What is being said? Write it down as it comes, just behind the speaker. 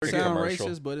sound commercial.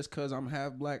 racist, but it's because I'm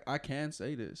half black. I can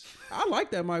say this. I like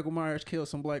that Michael Myers killed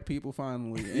some black people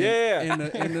finally. In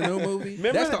the new movie.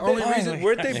 Remember That's the only reason.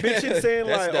 Weren't they bitching saying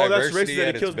That's like, "Oh, that's diversity racist that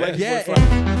at he kills its black best. people"? Yeah.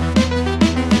 It's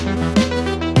like-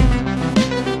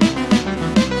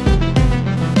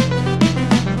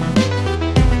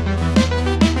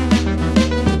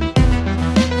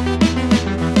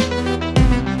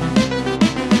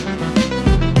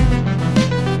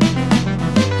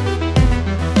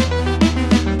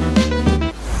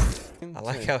 I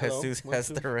like how Hello? Jesus One, has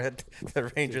two.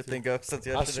 the Ranger thing up since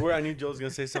I yesterday. swear I knew Joe was gonna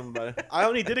say something about it. I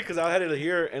only did it because I had it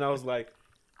here, and I was like,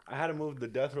 I had to move the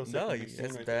death row. No, that's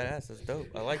right badass. That's dope.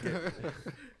 I like it.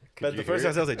 But the first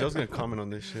time I was like, Joe's gonna comment on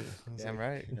this shit. I was Damn like,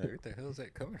 right. Where the hell is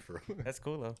that coming from? That's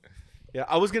cool though. yeah,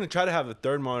 I was gonna try to have a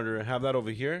third monitor and have that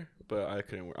over here, but I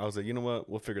couldn't. Work. I was like, you know what?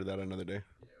 We'll figure that out another day.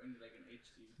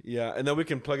 Yeah, and then we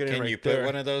can plug it in Can right you put there.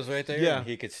 one of those right there? Yeah. And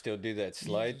he could still do that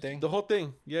slide thing. The whole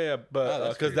thing. Yeah, Oh, but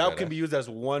that's because pretty that can badass. be used as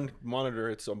one monitor.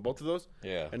 It's on both of those,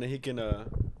 Yeah. and then he can. Oh.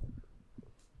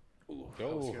 I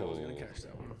was scared I was gonna catch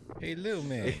that one. Hey, little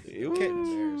man.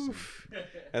 Ooh.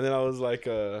 And then I was like,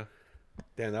 damn,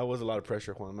 that was a lot of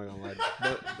pressure, Juan. I'm not gonna lie.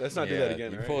 But let's not do that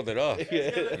again. You all right? pulled it off.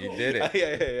 Yeah. You did it.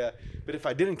 yeah. But if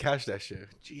I didn't catch that shit,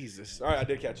 Jesus. All right, I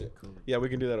did catch it. Cool. Yeah, we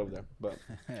can do that over there.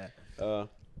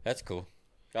 But That's cool.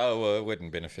 Oh, well, it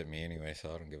wouldn't benefit me anyway, so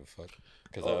I don't give a fuck.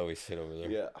 Because I always sit over there.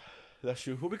 yeah, that's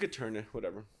true. Who we could turn it,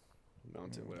 whatever.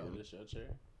 Mountain, whatever. This your chair.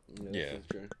 Yeah. that's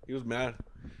true. He was mad.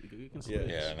 You can Yeah.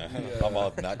 Yeah, no, Yeah. I'm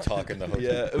all not talking the whole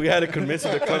Yeah, we had to convince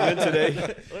him to come in today.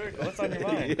 What's on your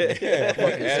mind? Yeah.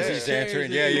 As he's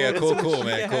answering, yeah, cool,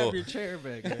 man, cool. Have your chair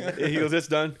back. Man. He goes, it's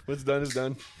done. What's done is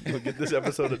done. We'll get this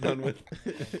episode done with.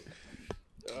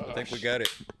 I think we got it.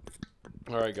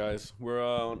 All right, guys. We're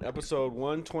on episode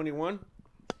 121.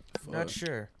 Not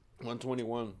sure.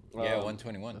 121. Yeah,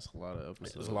 121. That's a lot of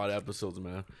episodes. There's a lot of episodes,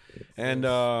 man.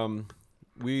 And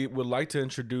we would like to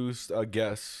introduce a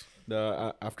guest.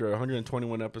 After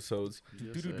 121 episodes,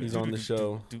 Yes, sir. he's on the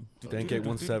show.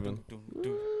 Dank817.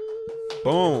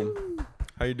 Boom.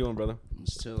 How you doing, brother? I'm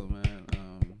just chilling, man.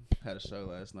 Had a show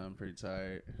last night. I'm pretty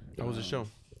tired. How was the show?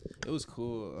 It was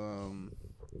cool.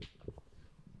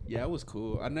 Yeah, it was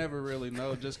cool. I never really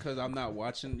know just because I'm not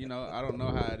watching. You know, I don't know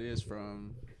how it is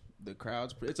from the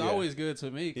crowds. It's Yeah. always good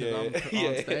to me because I'm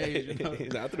on stage. You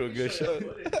know? I threw a good show.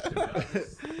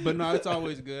 But no, it's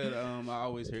always good. I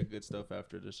always hear good stuff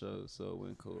after the show, so it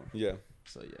went cool. Yeah,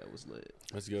 So yeah, it was lit.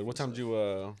 that's good. What time did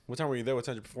you? What time were you there? What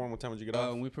time did you perform? What time did you get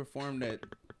off? We performed at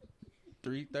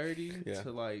 3:30 Yeah.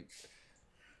 to like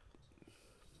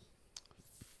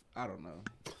I don't know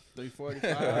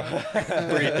 3:45.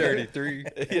 333.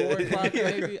 4 o'clock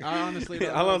maybe. I honestly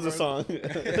don't How know, long's the bro. song?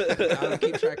 I don't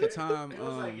keep track of time. It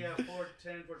was like,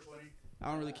 4:10, 4:20. I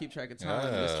don't really keep track of time.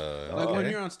 Like okay. when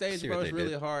you're on stage, See bro, what it's they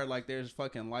really did. hard. Like there's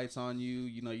fucking lights on you.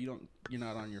 You know, you're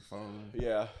not on your phone.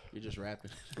 Yeah, You're just rapping.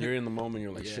 you're in the moment.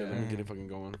 You're like, shit, let me Yeah. get it fucking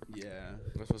going. Yeah.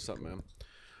 That's what's up, man.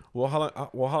 Well, how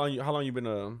long you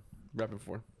been rapping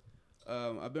for?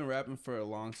 I've been rapping for a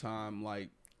long time. Like,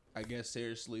 I guess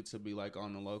seriously to be like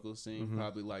on the local scene, Mhm.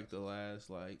 probably like the last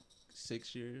like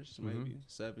 6 years, maybe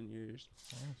 7 years.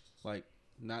 Like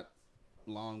not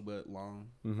long, but long.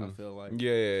 I Mhm. feel like.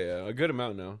 Yeah. A good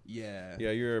amount now. Yeah.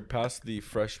 Yeah, you're past the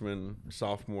freshman,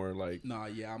 sophomore, like. Nah,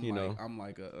 yeah, You know. I'm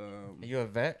like a Are you a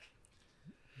vet?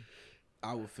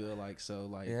 I would feel like so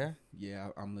like Yeah?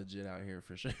 I'm legit out here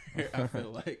for sure. I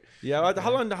feel like Yeah,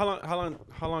 how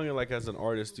long, like as an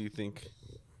artist, do you think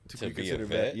To be a considered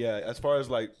vet? Yeah, as far as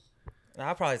like,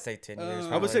 I'll probably say 10 years.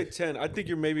 I would say probably. 10. I think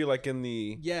you're maybe like in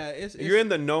the. yeah, it's You're in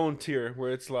the known tier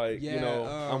where it's like, you Yeah, know,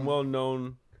 I'm well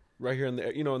known right here in the,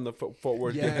 in the Fort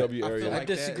Worth Yeah, DW I area. feel I like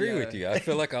disagree that, with you. I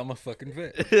feel like I'm a fucking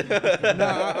vet. no,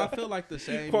 I feel like the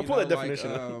same. Pull you that know,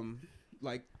 definition.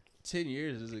 like 10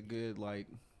 years is a good like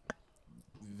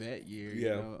vet year.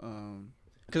 Yeah. You know,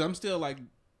 because I'm still like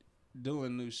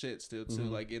doing new shit still too,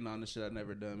 Mhm. like getting on the shit I've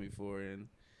never done before, and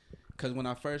because when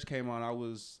I first came on,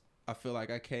 I feel like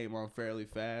I came on fairly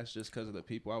fast just because of the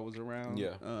people I was around.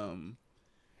 Yeah.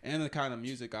 And the kind of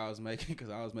music I was making, because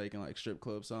I was making like strip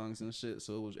club songs and shit,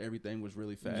 so everything was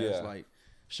really fast. Yeah. Like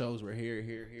shows were here,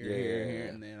 Yeah.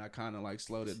 and then I kind of like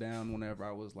slowed it down whenever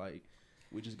I was like,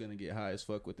 we're just gonna get high as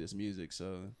fuck with this music.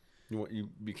 So You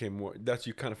became more. That's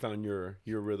you kind of found your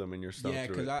rhythm and your stuff. yeah,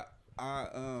 through because it. I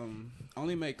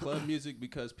only make club music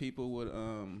because people would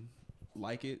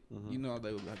like it. Mhm. You know,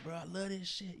 they would be like, bro, I love this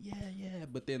shit. Yeah.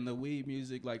 But then the weed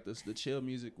music, like the chill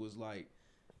music, was like,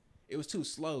 it was too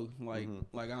slow. Like Mhm.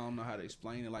 like I don't know how to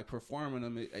explain it. Like performing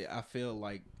them, I feel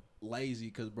like lazy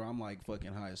because, bro, I'm like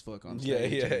fucking high as fuck on Yeah,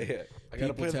 stage. yeah, and yeah. I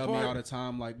gotta People play the tell me part. all the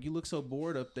time, like, you look so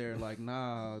bored up there. Like,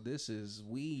 nah, this is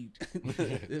weed.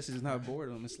 This is not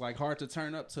boredom. It's like hard to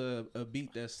turn up to a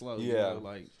beat that's slow. You Yeah. know?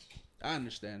 Like, I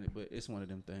understand it, but it's one of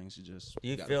them things you just.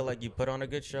 You gotta- feel like you put on a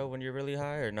good show when you're really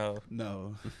high, or no?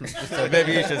 No. So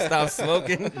maybe you should stop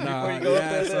smoking before Nah, you go yeah,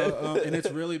 up there. so, and it's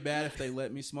really bad if they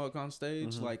let me smoke on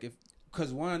stage. Mm-hmm. Like,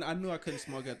 because one, I knew I couldn't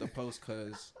smoke at the post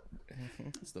because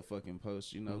it's the fucking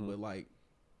post, you know, Mm-hmm. but like,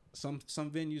 some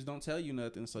venues don't tell you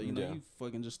nothing, so you know Yeah. you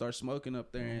fucking just start smoking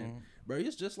up there, and bro,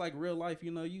 it's just like real life.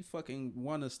 You know, you fucking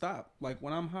want to stop. Like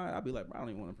when I'm high, I'll be like, bro, I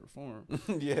don't even want to perform.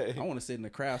 Yeah. I want to sit in the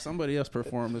crowd. Somebody else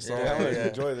perform this song. I want to Yeah.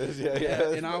 enjoy this. Yeah, Yeah,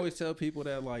 yeah. and I always tell people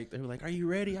that like they're like, "Are you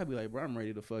ready?" I'd be like, "Bro, I'm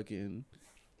ready to fucking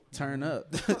turn up."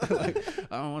 Like,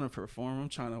 I don't want to perform. I'm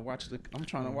trying to watch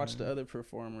the other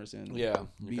performers and Yeah.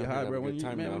 be You gotta high, have a bro. good When you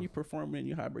time man, now. when you perform and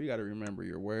you high, bro, you got to remember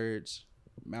your words.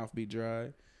 Mouth be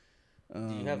dry. Do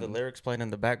you have the lyrics playing in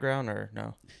the background, or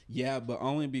no? Yeah, but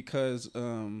only because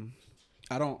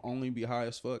I don't only be high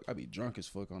as fuck. I be drunk as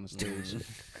fuck on the stage,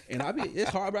 and it's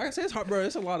hard. Bro, I say it's hard, bro.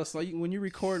 It's a lot of stuff. When you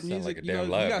record Sound music, like a you know, damn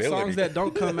you got liability. songs that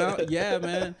don't come out. Yeah,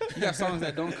 man, you got songs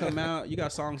that don't come out. You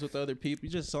got songs with other people.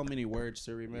 Just so many words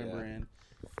to remember, Yeah. and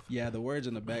yeah, the words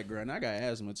in the background. I got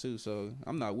asthma too, so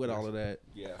I'm not with all of that.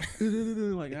 Yeah.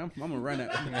 Like I'm gonna run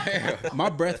out. My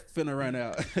breath finna run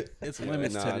out. It's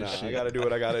limits to this shit. I gotta do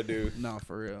what I gotta do. Nah,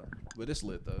 for real. But it's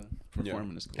lit though. Yeah.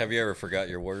 Performing is cool. Have you ever forgot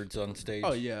your words on stage?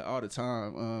 Oh yeah, all the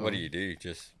time. What do you do?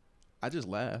 Just I just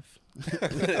laugh.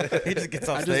 He just gets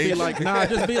off I just stage. be like, nah,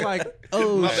 just be like,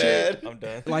 oh My shit. bad. I'm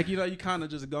done. Like, you know, you kind of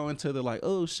just go into the like,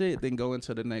 oh shit, then go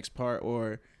into the next part.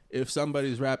 Or if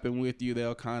somebody's rapping with you,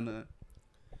 they'll kind of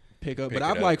pick up. Pick But it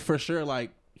I'm up. like, for sure,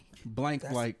 like, blank,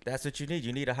 like, That's what you need.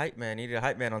 You need a hype man. You need a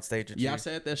hype man on stage with yeah, you. I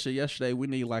said that shit yesterday. We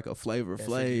need like a Flavor That's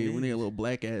Flav. what you We need. need a little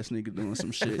black ass nigga doing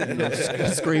some shit, you know,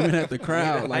 screaming at the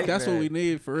crowd. Like, hype that's what man. we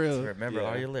need for real. Remember Yeah.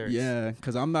 all your lyrics. Yeah,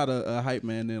 because I'm not a hype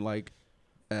man then, like,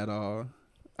 at all.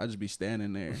 I just be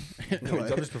standing there.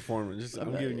 I'm just performing.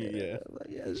 I'm giving you, yeah, Like,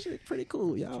 yeah, this shit pretty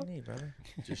cool, What y'all. you need, brother?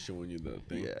 just showing you the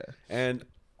thing. Yeah. And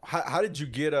how did you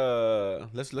get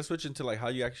let's switch into like how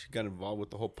you actually got involved with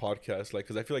the whole podcast, like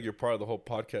because I feel like you're part of the whole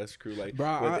podcast crew, like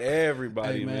Bro, with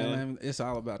everybody, Hey, man. man, it's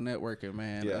all about networking,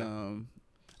 man. Yeah.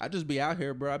 I just be out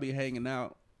here, bro. I be hanging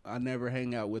out. I never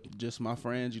hang out with just my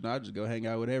friends. You know, I just go hang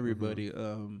out with everybody.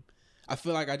 Mm-hmm. I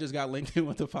feel like I just got linked in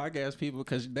with the podcast people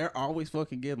because they're always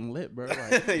fucking getting lit, bro.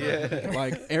 Like, Yeah.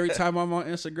 like every time I'm on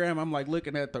Instagram, I'm like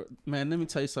looking at the man. Let me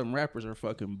tell you something. Rappers are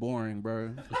fucking boring,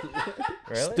 bro.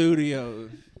 Really? Studio.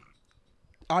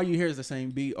 All you hear is the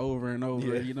same beat over and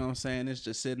over. Yeah. You know what I'm saying? It's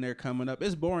just sitting there coming up.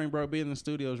 It's boring, bro. Being in the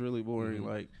studio is really boring.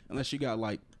 Like, unless you got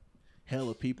like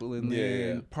hella people in there Mm-hmm.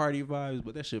 Yeah. and party vibes,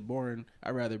 but that shit boring.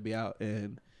 I'd rather be out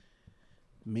and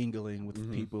mingling with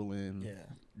Mm-hmm. people, and Yeah.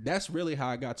 that's really how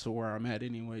I got to where I'm at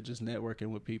anyway. Just networking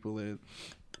with people and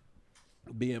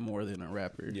being more than a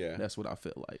rapper. Yeah. That's what I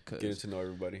feel like. Getting 'Cause to know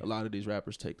everybody. a lot of these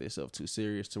rappers take themselves too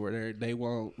serious to where they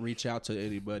won't reach out to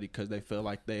anybody because they feel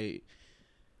like Yeah.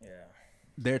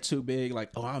 they're too big. Like,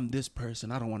 oh, I'm this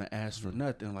person. I don't want to ask for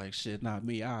nothing. Like, shit, not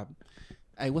me.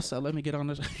 Hey, what's up? Let me get on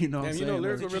this. You know what I'm Damn, you know saying?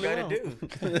 lyrics That's are what you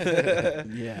really gotta well.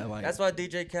 do. Yeah, like That's why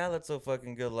DJ Khaled's so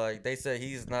fucking good. Like they said,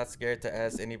 he's not scared to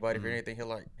ask anybody for anything.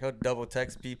 He'll double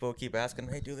text people, keep asking,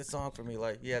 "Hey, do this song for me."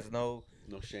 Like he has no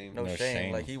No shame. shame.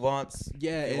 shame. Like he wants he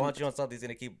and wants you on something. He's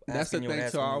gonna keep asking that's the you and thing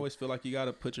asking too. I you. always feel like you got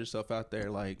to put yourself out there.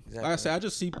 Like I Exactly. said, I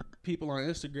just see people on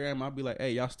Instagram. I'll be like,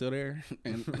 hey, y'all still there?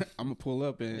 And I'm gonna pull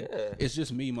up, and Yeah. it's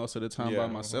just me most of the time Yeah. by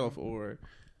myself or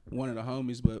one of the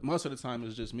homies. But most of the time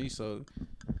it's just me. So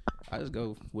I just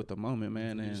go with the moment,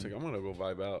 man. You're And just like, I'm gonna go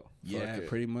vibe out. yeah, Fuck it.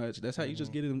 pretty much. That's how you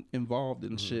just get involved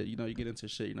in shit. You know, you get into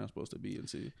shit you're not supposed to be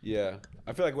into. Yeah,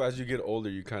 I feel like as you get older,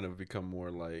 you kind of become more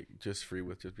like just free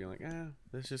with just being like,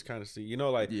 let's just kind of see. You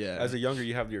know, like Yeah. as a younger,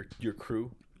 you have your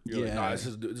crew. You're like, Yeah. nah, this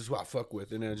is what I fuck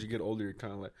with. And then as you get older, you're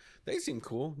kind of like, they seem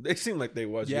cool. They seem like they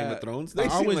watch Game of Thrones. They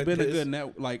I've seem always like been a this. good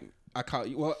net. Like I call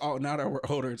well, now that we're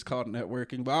older, it's called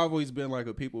networking. But I've always been like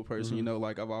a people person. You know,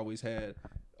 like I've always had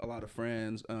a lot of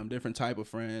friends, different type of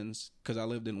friends, because I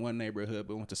lived in one neighborhood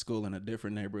but went to school in a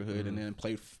different neighborhood, and then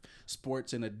played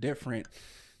sports in a different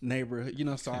neighborhood. You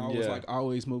know, so I was Yeah. like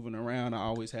always moving around. I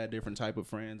always had different type of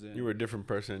friends. And You were a different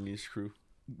person in each crew.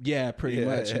 yeah, pretty Yeah,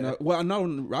 much. yeah. You know, well,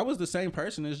 no, I was the same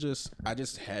person. It's just I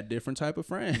just had different type of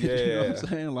friends. Yeah, you know yeah. what I'm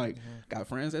saying? Like got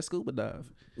friends that scuba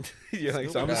dive. You're like,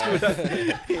 so I'm Scuba just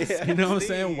dive. You know what I'm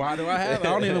saying? Why do I have it?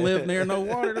 I don't even live near no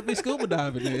water to be scuba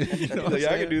diving in. You know what I'm yeah, I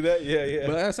saying? can do that. Yeah, yeah.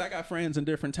 But that's, I got friends in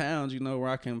different towns, you know, where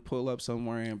I can pull up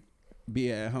somewhere and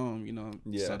be at home, you know.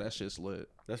 Yeah. So that's just lit.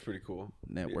 That's pretty cool.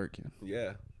 Networking.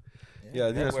 Yeah. Yeah,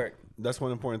 I think network. that's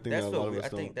one important thing that a lot of us I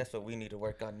don't. think that's what we need to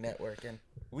work on, networking.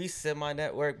 We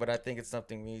semi-network, but I think it's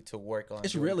something we need to work on.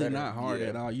 It's doing really better. not hard Yeah.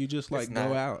 at all. You just like It's go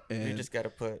not. out and You just got to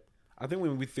put. I think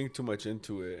when we think too much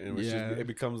into it, and it's Yeah. just, it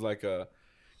becomes like a,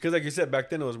 because like you said,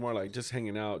 back then it was more like just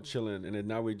hanging out, chilling, and then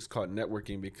now we just call it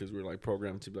networking because we're like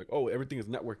programmed to be like, oh, everything is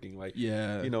networking. Like,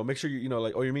 yeah. you know, make sure you know,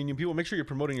 like, oh, you're meeting people, make sure you're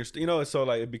promoting your, you know, so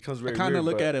like it becomes very. I kind of weird,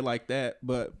 look but- at it like that,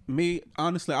 but me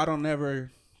honestly, I don't never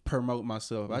promote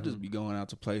myself. I just be going out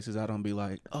to places. I don't be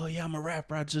like, oh yeah, I'm a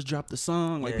rapper. I just dropped a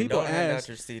song. Like Yeah, people don't hand out ask,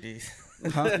 your CDs.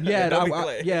 huh? Yeah, Don't be I-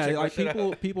 like, yeah, check my like shit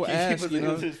out. people ask, you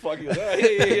know.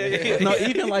 yeah. No,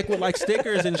 even like with like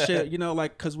stickers and shit, you know,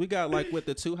 like because we got like with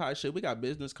the Too High shit, we got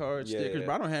business cards, Yeah, stickers, yeah.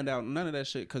 but I don't hand out none of that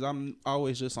shit because I'm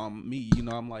always just on me. You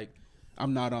know, I'm like,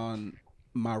 I'm not on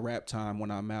my rap time when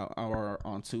I'm out or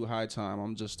on Too High time.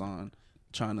 I'm just on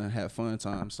trying to have fun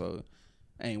time. So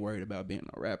I ain't worried about being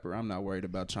a rapper. I'm not worried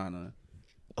about trying to.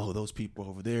 Oh, those people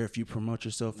over there. If you promote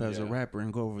yourself as a Yeah. rapper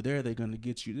and go over there, they're gonna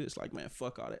get you this. Like, man,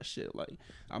 fuck all that shit. Like,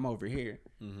 I'm over here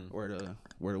where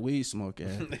the weed smoke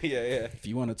at. yeah. If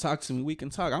you want to talk to me, we can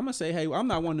talk. I'm gonna say, hey, I'm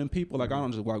not one of them people. Like, I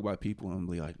don't just walk by people and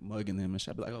be like mugging them and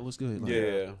shit. I be like, oh, what's good? Like,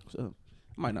 Yeah. what's up?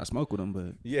 I might not smoke with them,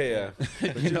 but Yeah.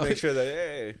 But You you know, make sure that,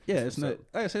 hey. yeah, it's not.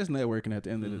 It's networking at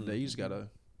the end of the Mm-hmm. day. You just gotta,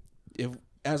 if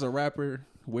as a rapper,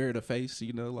 wear the face.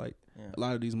 You know, like a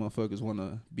lot of these motherfuckers want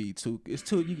to be too. It's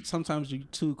too. Sometimes you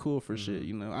too cool for shit.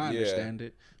 You know, I Yeah. understand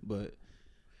it, but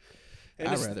And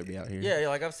I'd it's- rather be out here. Yeah,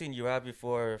 like I've seen you out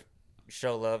before.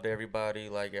 Show love to everybody.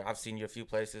 Like I've seen you a few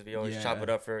places. We always chop Yeah. it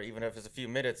up for even if it's a few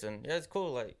minutes, and yeah, it's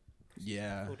cool. Like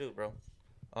yeah. cool dude, bro.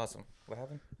 Awesome. What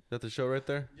happened? Is that the show right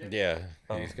there? Yeah,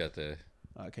 Oh. he's got the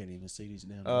I can't even see these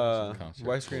damn. concert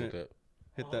Why screen pulled it? up.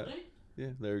 Hit that. Yeah,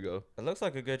 there we go. It looks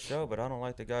like a good show, but I don't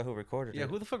like the guy who recorded Yeah, it.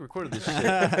 who the fuck recorded this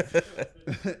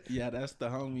shit? Yeah, that's the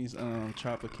homies.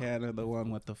 Tropicana, the one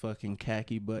with the fucking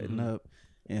khaki button Mm-hmm. up,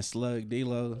 and Slug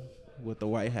D-Lo with the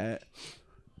white hat.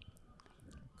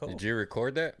 Cool. Did you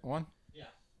record that one?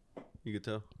 You could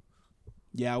tell.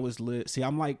 Yeah, I was lit. See,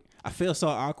 I'm like, I feel so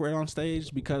awkward on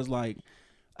stage because like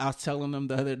I was telling them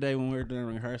the other day when we were doing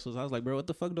rehearsals, I was like, bro, what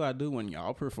the fuck do I do when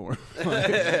y'all perform?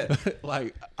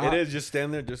 like, It is just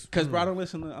stand there, just because bro, I don't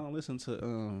listen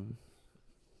to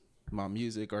my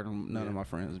music or none of my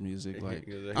friends' music. Like,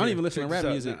 I don't even listen to rap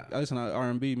music. I listen to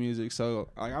R&B music. So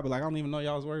like, I'll be like, I don't even know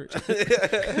y'all's words.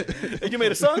 You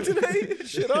made a song today?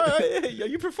 Shit, all right. Yeah,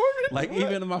 you performing? Like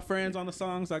even my friends on the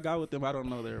songs I got with them, I don't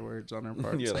know their words on their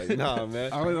parts. You're like, nah,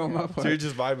 man. I only know my So part. you're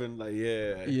just vibing, like,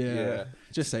 yeah.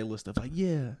 Just say little stuff like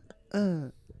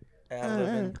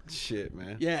Ad-libbing. Shit,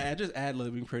 man. yeah, just ad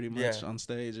libbing pretty much Yeah. on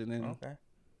stage, and then Okay.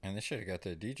 And they should have got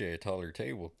the DJ a taller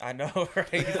table. I know, right?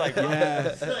 He's like,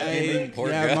 yeah, hey, Poor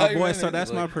yeah, guy, my boy. man. So He's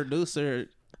that's my like- producer.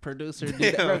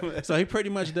 Did that, bro. So he pretty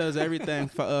much does everything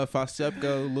for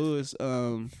Fosepko Lewis.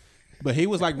 But he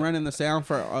was like running the sound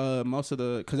for most of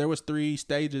the, because there was 3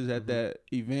 stages at that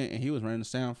event, and he was running the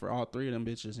sound for all 3 of them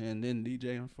bitches, and then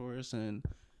DJing for us and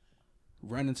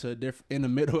running to in the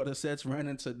middle of the sets,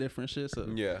 running to different shit. So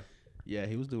yeah,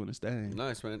 he was doing his thing.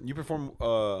 Nice, man. You perform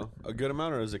a good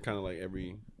amount, or is it kind of like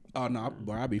every? Oh no,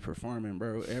 bro, I be performing,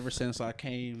 bro. Ever since I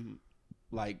came,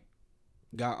 like,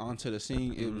 got onto the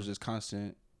scene, it was just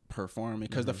constant performing.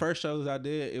 Because the first shows I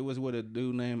did, it was with a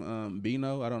dude named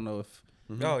Bino. I don't know if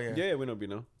oh yeah. Yeah, we know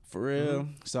Bino. for real.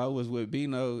 So I was with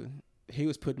Bino. He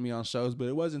was putting me on shows, but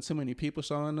it wasn't too many people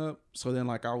showing up. So then,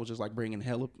 like, I was just like bringing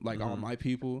hella like all my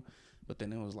people. But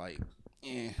then it was like,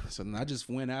 So then I just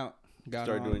went out, got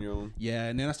Start on. doing your own. Yeah,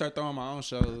 and then I started throwing my own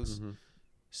shows,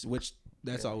 which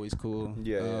that's always cool.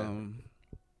 Yeah.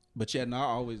 But yeah, no, I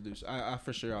always do. I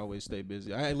for sure always stay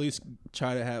busy. I at least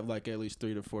try to have like at least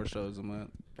 3 to 4 shows a month.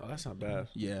 Oh, that's not bad.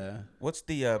 Yeah. What's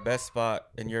the best spot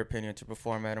in your opinion to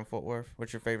perform at in Fort Worth?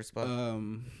 What's your favorite spot?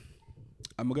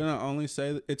 I'm gonna only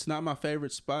say it's not my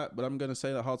favorite spot, but I'm gonna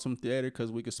say the Haltom Theater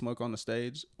because we could smoke on the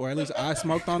stage, or at least I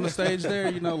smoked on the stage there.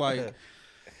 You know, like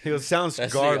He goes, sounds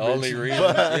That's garbage. the only reason.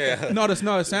 but- Yeah. no, it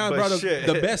sounds, But bro. shit.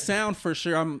 The best sound for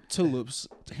sure. I'm Tulips,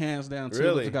 hands down. Tulips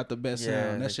Really? got the best Yeah,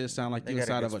 sound. That they- shit sound like they the got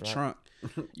a inside good of a spot.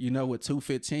 trunk. You know, with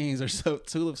 215s or so.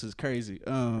 Tulips is crazy.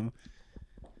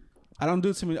 I don't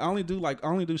do too many. I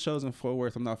only do shows in Fort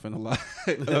Worth. I'm not finna lie,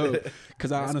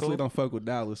 because I That's honestly cool. don't fuck with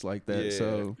Dallas like that. Yeah.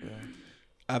 So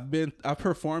I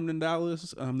performed in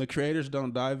Dallas. The Creators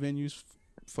Don't Die venues,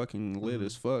 fucking lit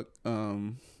as fuck.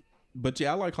 But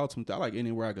yeah, I like Haltom. I like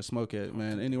anywhere I can smoke at,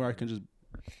 man. Anywhere I can just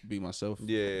be myself.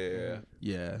 Yeah.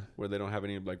 Yeah. Where they don't have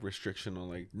any like restriction on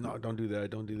like, no, don't do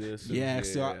that, don't do this. Yeah,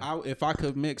 so if I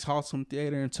could mix Haltom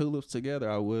Theater and Tulips together,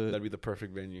 I would. that'd be the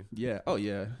perfect venue. Yeah. Oh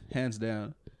yeah, hands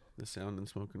down. The sound and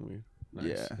smoking weed. Nice.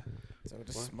 Yeah. So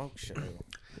the smoke show.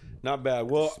 Not bad.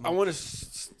 Well, I want to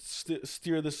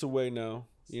steer this away now.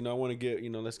 You know, I want to get,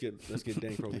 let's get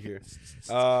Dank over here.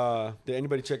 Did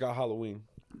anybody check out Halloween?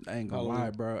 I ain't gonna lie,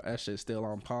 bro. That shit's still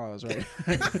on pause, right?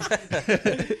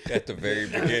 At the very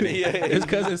beginning. It's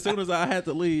because as soon as I had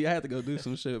to leave, I had to go do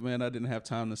some shit, man. I didn't have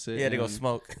time to sit. He had to go and-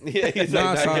 smoke. Yeah, he's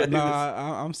like,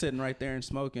 I'm sitting right there and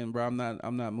smoking, bro. I'm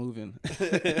not moving.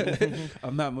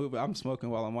 I'm not moving. I'm smoking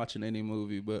while I'm watching any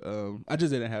movie, but I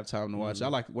just didn't have time to watch. I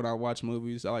like when I watch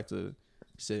movies, I like to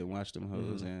sit and watch them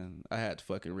hoes, and I had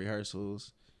fucking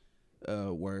rehearsals,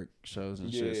 work shows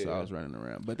and shit, so I was running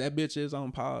around. But that bitch is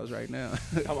on pause right now.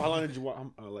 how long did you watch?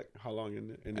 How long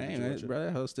in Ain't did you watch it? bro,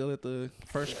 that hoe's still at the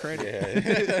first credit.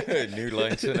 Yeah. New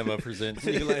Line Cinema presents. For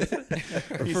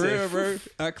real, bro.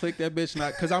 I clicked that bitch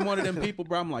not because I'm one of them people,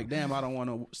 bro. I'm like, damn, I don't want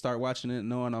to start watching it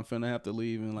knowing I'm finna have to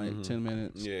leave in like 10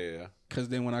 minutes. Yeah. Because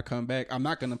then when I come back, I'm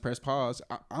not gonna press pause.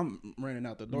 I'm running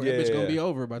out the door. Yeah, that bitch gonna yeah. be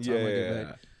over by the time I get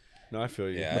back. No, I feel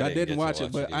you. Yeah. But I didn't didn't get to watch it.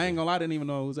 watch But it I ain't either. gonna lie, I didn't even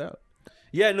know it was out.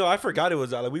 Yeah, no, I forgot it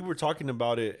was out. Like, we were talking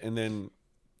about it, and then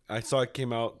I saw it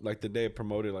came out like the day it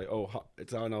promoted. Like,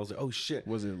 it's out, and I was like, oh shit.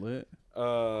 Was it lit?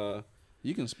 Uh,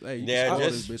 You can, hey, you Yeah, can spoil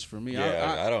just- this bitch for me.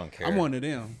 Yeah, I don't care. I'm one of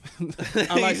them. I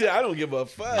I like. I don't give a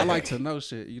fuck. I like to know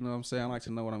shit. You know what I'm saying? I like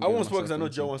to know what I'm. I won't getting spoil because I know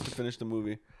myself Joe into. wants to finish the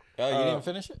movie. Oh, you didn't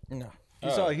finish it? No.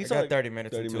 He saw. I He saw got like 30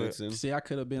 minutes 30 into minutes in. See, I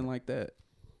could have been like that.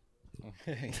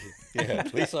 Yeah,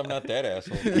 at least I'm not that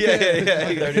asshole. Yeah. 30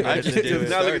 I minutes just into it.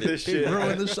 now look at this He shit.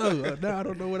 ruined the show. Now I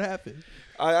don't know what happened.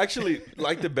 I actually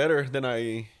liked it better than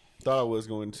I thought I was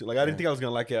going to. Like, I didn't think I was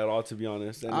gonna like it at all, to be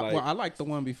honest. And like I liked the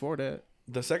one before that.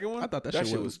 the second one, I thought that shit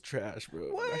shit was was- trash, bro.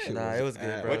 That shit Nah, it was good,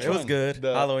 ass. bro. Which It was one? good.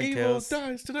 The Halloween Evil Kills.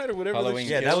 dies tonight or whatever. Halloween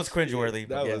that Yeah, shit that is. was cringeworthy. That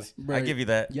But yeah, was. Bro, I give you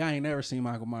that. Y'all ain't never seen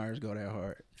Michael Myers go that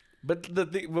hard. But the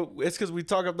thing, but it's because we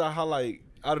talk about how, like,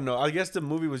 I don't know. I guess the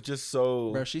movie was just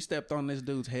so. Bro, she stepped on this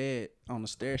dude's head on the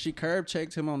stairs. She curb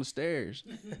checked him on the stairs,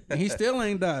 and he still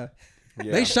ain't died.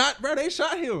 Yeah. They shot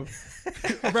him.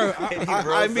 Bro,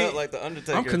 I mean, up like the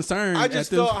Undertaker. I'm concerned. I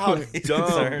just at this felt how point. dumb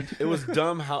concerned. it was.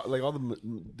 Dumb how like all the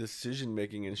decision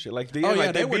making and shit. Like they, Oh, yeah,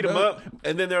 like, they they were beat him dumb. up,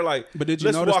 and then they're like, But did you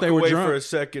let's notice walk they were away drunk? for a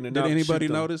second. And Did not shoot anybody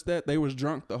them. notice that they was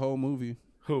drunk the whole movie?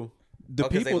 Who? The Oh,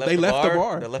 'cause people they left the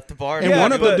bar, They left the bar. and Yeah,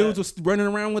 one of the but- dudes was running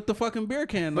around with the fucking beer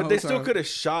can. But they still could have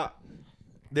shot.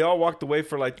 They all walked away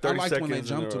for like I 30 liked seconds. when they and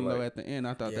jumped were him though like- at the end.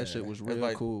 I thought Yeah. that shit was It's real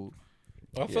like- cool.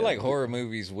 I feel like horror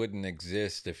movies wouldn't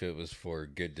exist if it was for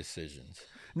good decisions.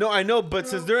 No, I know, but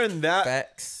since they're in that,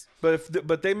 Facts.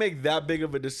 but they make that big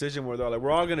of a decision where they're like, we're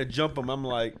all gonna jump them. I'm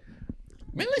like,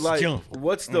 Man, let's like, jump.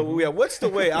 what's the what's the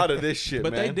way out of this shit,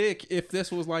 But man? they did. If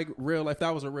this was like real, if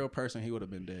that was a real person, he would have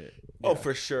been dead. Oh,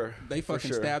 for sure. They For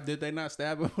fucking sure. stabbed. Did they not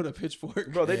stab him with a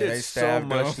pitchfork? Bro, they Yeah, did so stabbed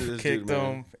much him, to this kicked dude,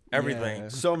 man. him, everything. Yeah.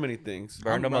 So many things.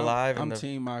 Burned him bro, alive. I'm in the,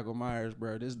 team Michael Myers,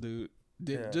 bro. This dude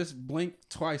did Yeah. just blink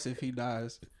twice if he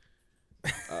dies.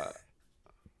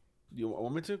 You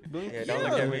want me to? Blink? Yeah, don't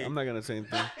look at me. I'm not gonna say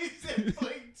anything.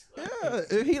 Yeah,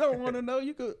 if he don't want to know,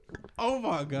 you could. Oh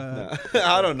my god.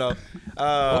 I don't know.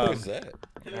 What was that?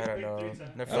 I don't know.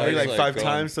 Never I Oh, think he's like like 5 going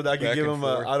times so that I could back give and him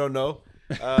a forth. I don't know.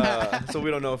 So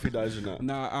we don't know if he dies or not.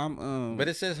 Nah, I'm. But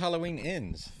it says Halloween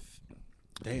ends.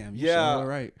 Damn. You Yeah. all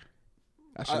right.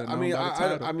 I mean,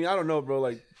 I mean, I don't know, bro.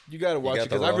 Like, you gotta watch got it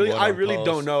the because wrong one I on really pause.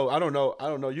 don't know. I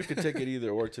don't know. You could take it either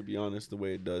or, to be honest, the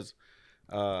way it does.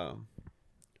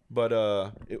 But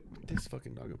this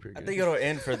fucking dog up here. I again. think it'll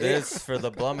end for this for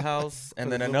the Blumhouse, and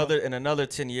then in another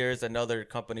 10 years, another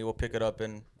company will pick it up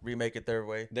and remake it their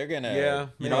way. They're gonna Yeah,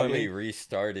 you know what I probably mean?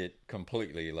 restart it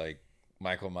completely, like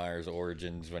Michael Myers'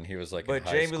 origins when he was like But in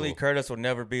high Jamie Lee school. Curtis will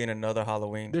never be in another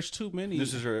Halloween. There's too many.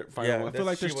 This is her final Yeah, one. I feel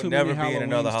like she there's will too never many be in Halloweens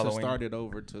another to Halloween. start it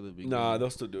over to the beginning. Nah,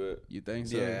 they'll still do it. You think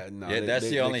so? Yeah, nah, Yeah, that's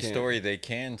the only can't. story they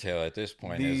can tell at this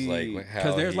point. Is like how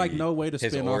Because there's like he- no way to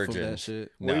his spin off of origins. that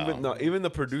shit. Well, even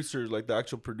the producers, like the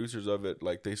actual producers of it,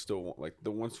 like they still want, like the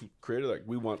ones who created, like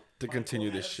we want to continue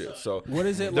this shit. So What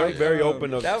is it they're like? very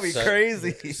open of. That would be So- crazy.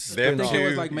 I think Them it was two,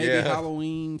 like maybe yeah.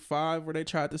 Halloween 5 where they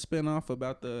tried to spin off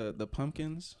about the pumpkins.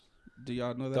 Do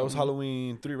y'all know that? That was one?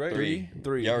 Halloween 3, right? Three.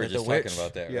 Three. Y'all were The just Witch. talking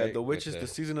about that, Yeah, right? the witch With is the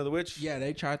season of the witch. Yeah,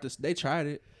 they tried this. They tried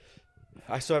it.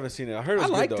 I still haven't seen it. I heard it I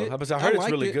was liked good though. it. I heard it's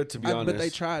liked really it. good, to be honest. But they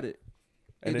tried it.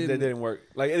 and It it didn't work.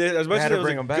 Like as much They as had to it was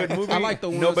bring a 'em back. good movie, I like the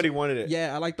ones. nobody wanted it.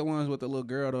 Yeah, I like the ones with the little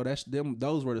girl though. That's them.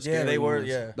 Those were the scary Yeah, they were, ones.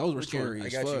 yeah. Those were Which one? scary I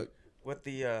as got you. fuck. With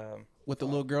the With the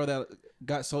little girl that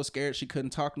got so scared she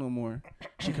couldn't talk no more.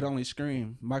 She could only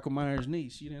scream. Michael Myers'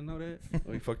 niece. You didn't know that?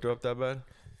 Oh, you fucked her up that bad?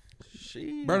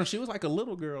 She. Bro, she was like a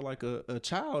little girl, like a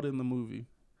child in the movie.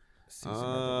 yeah,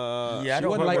 I She don't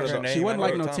wasn't remember like her name. she I wasn't know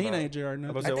like what no you're talking about. teenager or I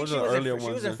nothing. was I It think was she the was, earlier in, she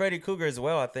ones was in then. Freddy Krueger as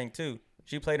well, I think, too.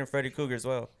 She played in Freddy Krueger as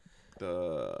well.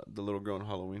 The little girl in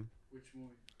Halloween.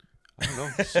 I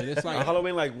don't know. Shit, it's like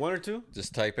Halloween, like 1 or 2.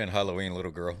 Just type in Halloween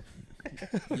little girl.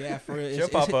 yeah, for real. She'll It's,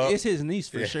 pop up. it's his niece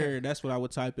for Yeah. sure. That's what I would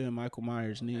type in. Michael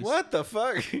Myers' niece. What the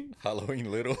fuck?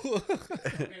 Halloween little.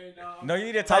 No, you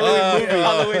need to type Halloween movie. movie.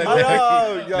 Halloween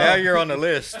Oh, yo. Now you're on the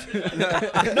list. no,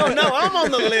 I'm on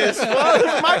the list. Bro.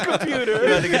 This is my computer. You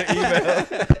got to get an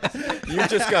email. You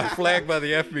just got flagged by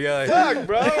the FBI. Fuck,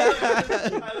 bro.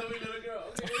 Halloween little girl.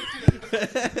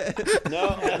 Okay.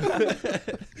 No.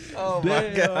 Oh my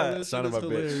Damn, god. that Son shit of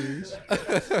a is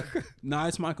hilarious. Nah,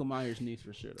 it's Michael Myers' niece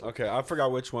for sure. Though. Okay, I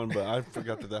forgot which one, but I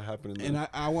forgot that happened. In And the,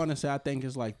 I want to say I think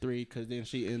it's like 3 because then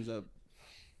she ends up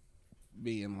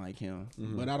being like him.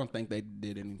 But I don't think they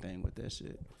did anything with that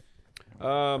shit.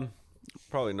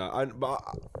 probably not.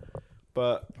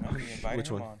 But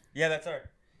which one? Yeah, that's her.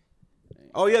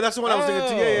 Oh yeah, that's the one I was thinking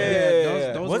too.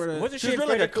 Yeah. those Was, were the, wasn't She she was in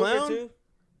really Freddy like a Cougar clown? too?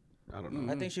 I don't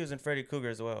know. I think she was in Freddy Cougar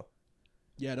as well.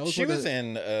 yeah, those She were was the,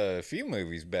 in a few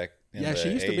movies back in yeah, the she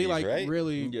used to be 80s, like right?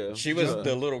 really. Yeah. She was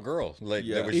the little girl. Like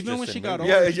Yeah. that was Even just when in she got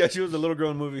movies. Yeah, she was the little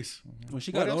girl in movies. When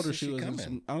she What got else older, did she she was. come In in?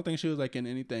 some, I don't think she was like in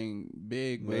anything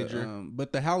big, but Major.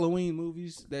 but the Halloween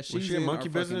movies that she's Was she in in Monkey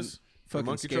are Business? fucking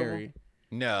Monkey scary.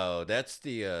 No, that's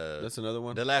the That's another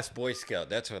one. the last Boy Scout.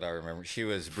 That's what I remember. She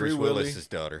was Free Bruce Willy. Willis's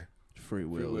daughter. Free Free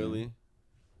Willy. Willy.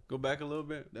 Go back a little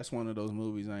bit. That's one of those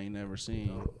movies I ain't never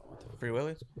seen. Free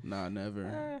Willy? Nah,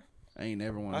 never. I ain't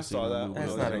never want I to see saw no that movie when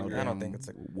That's I was not a- younger. I don't think it's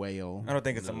a- whale. I don't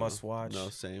think it's a must watch. No,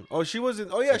 same. Oh, she was in.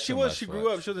 Oh yeah, It's she a was. She must grew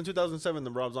up. watch. She was in 2007,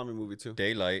 the Rob Zombie movie too.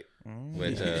 Daylight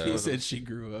with he said she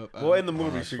grew up. Well, in the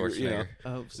movie, Arnold she grew. You know,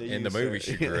 Schwarzenegger. they In the used movie,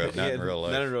 she grew up, not in real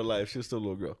life. Not in real life. She was still a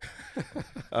little girl.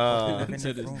 to this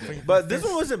day. But this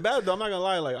one wasn't bad though. I'm not gonna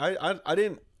lie. Like I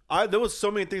didn't. There was so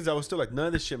many things I was still like, none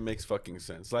of this shit makes fucking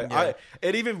sense. Like Yeah.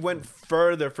 it even went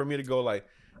further for me to go like,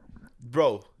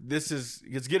 bro,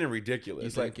 it's getting ridiculous. You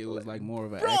It's think like it was like more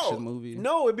of an bro, action movie?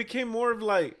 No, it became more of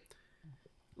like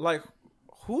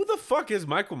who the fuck is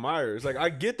Michael Myers? Like I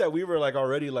get that we were like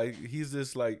already like he's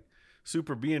this like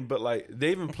super being, but like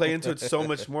they even play into it so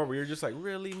much more where you're just like,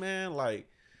 really, man? Like,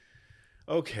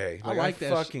 okay. I like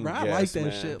that. fucking Bro, I like guess, that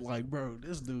man. shit. Like, bro,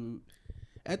 this dude.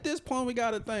 At this point, we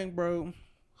gotta think, bro.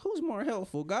 Who's more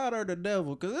helpful, God or the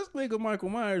devil? Because this nigga Michael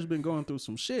Myers been going through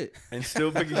some shit, And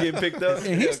still getting picked up.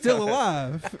 and he's still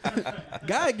alive.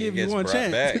 God give you gets one brought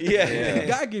chance. back. Yeah.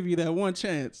 God give you that one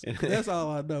chance. That's all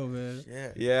I know, man.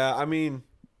 Yeah. Yeah, I mean,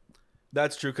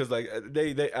 that's true because like they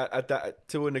at that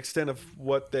to an extent of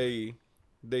what they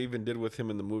even did with him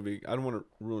in the movie. I don't want to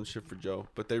ruin shit for Joe,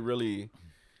 but they really.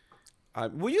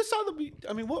 Well, you saw the.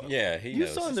 I mean, what? Yeah, he You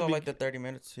knows. saw in So the. like the 30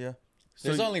 minutes, yeah.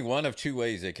 There's only one of two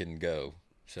ways it can go.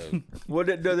 So What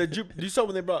you saw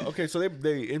when they brought? Okay, so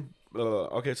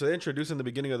so they introduced in the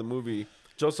beginning of the movie.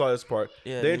 Joe saw this part.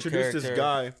 Yeah, They new introduced this character.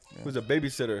 guy who's a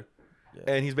babysitter, Yeah.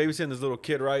 and he's babysitting this little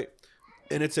kid, right?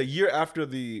 And it's a year after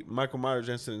the Michael Myers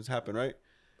incidents happened, right?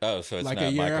 so it's Like a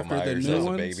not year Michael after the Myers new as a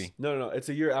ones? baby. No, it's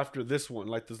a year after this one,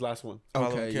 like this last one.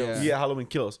 Halloween Okay, Kills. Yeah, Halloween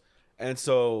Kills. And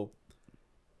so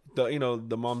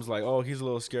the mom's like, oh, he's a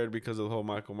little scared because of the whole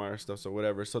Michael Myers stuff, so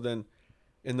whatever. So then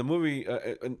in the movie,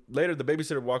 and later the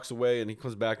babysitter walks away and he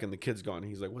comes back and the kid's gone.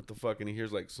 He's like, what the fuck? And he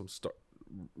hears like some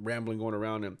rambling going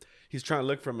around him. He's trying to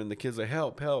look for him and the kid's like,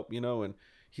 help, and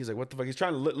he's like, what the fuck? He's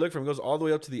trying to look for him. Goes all the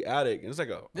way up to the attic and it's like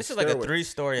This is like a stairway.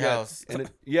 3-story Yeah, house. and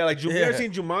you ever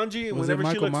seen Jumanji? Was it Whenever she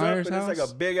Michael looks Myers' up and it's like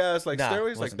house? a big ass like Nah,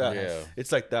 stairway, it's like wasn't that. that. Yeah.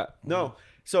 It's like that. No.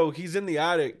 So he's in the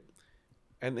attic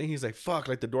and then he's like, fuck,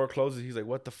 like the door closes. He's like,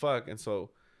 what the fuck? And so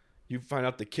you find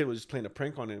out the kid was just playing a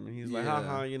prank on him and he's like, Yeah.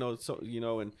 haha, and he's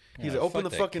Yeah, like, open fuck the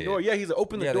that fucking kid. door. Yeah, he's like,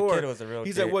 open the Yeah, the door. kid was a real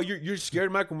He's kid. like, well, you're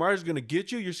scared Michael Myers is gonna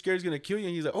get you? You're scared he's gonna kill you?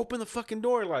 And he's like, open the fucking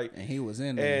door. Like, And he was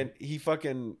in there. and he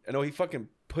fucking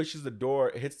pushes the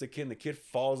door, hits the kid, and the kid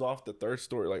falls off the third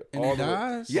story, like And all he the way.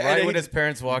 dies? Yeah, Right and when he- his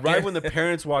parents walk right in. when the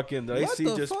parents walk in, they What see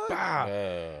the just fuck? bah.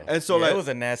 Oh. And so Yeah, like it was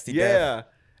a nasty death. yeah,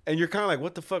 and you're kind of like,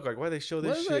 what the fuck? Like, why they show what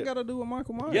this does shit? that got to do with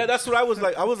Michael Myers? Yeah, that's what I was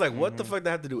like. I was like, what the fuck?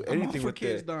 That have to do I'm all anything for with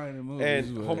kids it? dying in movies.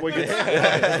 And but- homeboy gets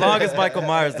As long as Michael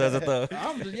Myers does it, though.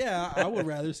 I'm just, yeah, I would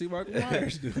rather see Michael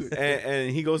Myers do it.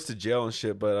 and he goes to jail and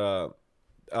shit. But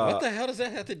What the hell does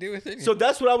that have to do with it? so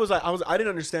that's what I was like. I didn't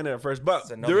understand it at first,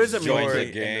 but It's there is a Joins meaning. a in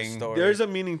the gang. story. There's a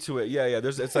meaning to it. Yeah.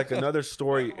 It's like another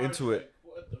story into it.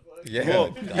 What the fuck? yeah,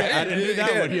 Well, I didn't do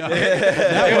that one, y'all.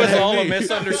 It was all a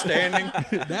misunderstanding.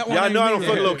 That one Y'all ain't know I me don't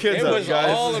fuck then. little kids It up, was guys.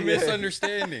 all a Yeah.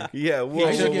 misunderstanding. Yeah, I well,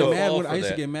 used to Took get the mad fall when for I used to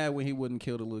that. get mad when he wouldn't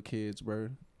kill the little kids, bro.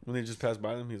 when they just pass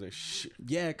by them, he's like, shh.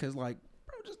 Yeah, cause like,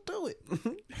 bro, just do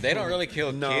it. They don't really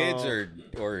kill No. kids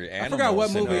or animals. I forgot what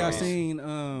in movie I movies. seen.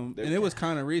 And it was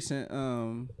kind of recent.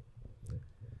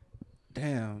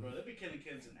 Damn. Bro, they be killing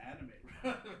kids in anime,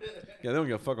 bro. Yeah, they don't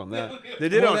give a fuck on that. They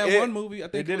did Oh, on that it. one movie. I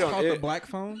think They it did was on called The It. Black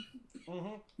Phone.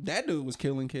 That dude was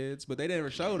killing kids, but they never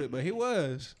showed it. But he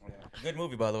was. Good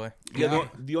movie, by the way. Yeah,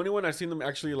 the only one I've seen them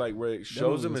actually like where it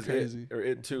shows them was is crazy. It or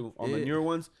It Too. On the It. newer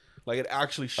ones, like it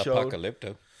actually showed.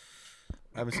 Apocalypto.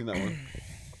 I haven't seen that one.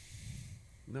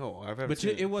 No, I haven't. But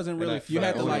seen it wasn't really. And I- You but I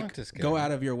had to own like this guy. go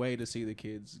out of your way to see the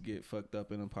kids get fucked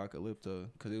up in Apocalypto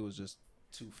because it was just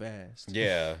too fast.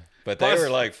 Yeah, but they Plus- were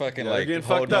like fucking Yeah, like getting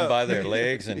holding fucked them up. by their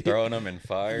legs and throwing them in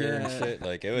fire and Yeah. shit.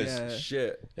 Like it was. Yeah.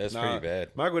 shit. That's Nah, pretty bad.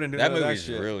 Michael didn't do That none of movie's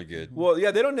shit. really good. Well,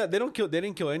 yeah, they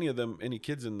didn't kill any of them, any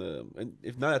kids in the. And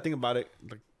if now that I think about it,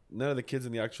 like none of the kids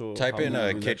in the actual. Type in,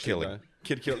 Halloween movies kid actually killing. died.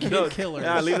 Kid killing. Kid killers.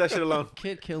 Yeah, leave that shit alone.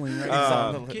 Kid killing, right?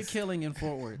 Uh, Kid killing in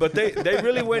Fort Worth. But they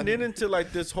really went into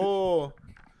like this whole,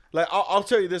 like I'll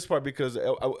tell you this part because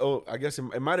I guess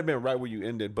it might have been right where you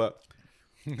ended, but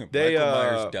they Michael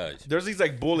Myers does. there's these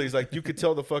like bullies, like you could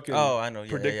tell the fucking Oh, I know, yeah,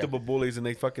 predictable bullies, and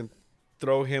they fucking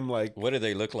throw him like. What do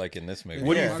they look like in this movie?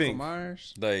 What do you Michael think?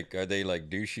 Myers. Like, are they like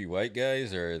douchey white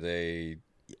guys or are they?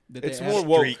 Did It's they more add-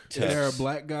 woke. Street Is there a toughs?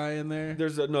 black guy in there?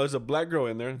 There's a black girl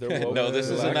in there. They're woke. No, this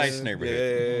is a Black- nice Yeah,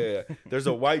 neighborhood. yeah. There's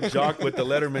a white jock with the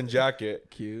Letterman jacket.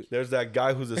 Cute. There's that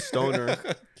guy who's a stoner,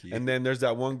 Cute. and then there's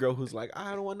that one girl who's like,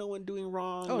 I don't want no one doing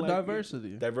wrong. Oh, like,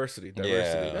 diversity. diversity.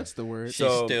 Yeah. That's the word. She's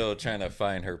So- still trying to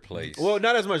find her place. Well,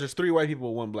 not as much. There's 3 white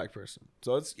people, 1 black person.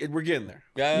 So we're getting there.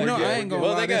 yeah, You know, we're I good. ain't gonna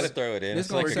Well, lie, they got to this- throw it in. It's It's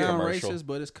gonna like a sound commercial. racist,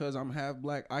 but it's because I'm half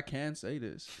black. I can say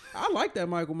this. I like that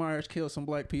Michael Myers killed some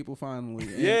black people finally.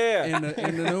 Yeah. In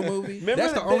the new movie. Remember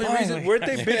That's the only reason. Weren't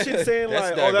they bitching saying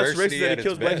That's like, oh, that's diversity racist that at it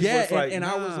kills its black best. people? Yeah, It's like, and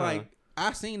I was nah. like,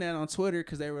 I seen that on Twitter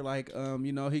because they were like,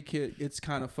 he killed. It's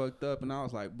kind of fucked up, and I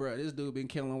was like, bruh, this dude been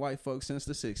killing white folks since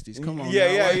the '60s. Come on, yeah,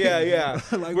 now. yeah, Like- yeah, yeah.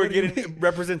 Like, We're what do you getting mean? And he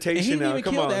representation didn't now. even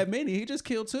Come kill on. that many. He just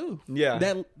killed 2. Yeah.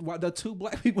 The 2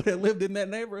 black people that lived in that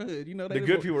neighborhood. You know, they The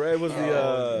good people, right? It was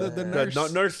the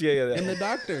nurse. nurse, yeah, and the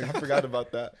doctor. I forgot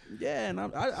about that. Yeah, and I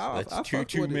That's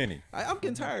fucked too with it. many. I'm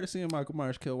getting tired of seeing Michael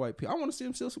Myers kill white people. I want to see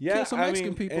him Yeah, kill some I Mexican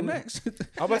mean, people and- next.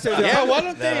 I'm about to say, Yeah, why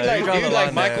don't they Nah, like you draw do the like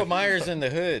line Michael there. Myers in the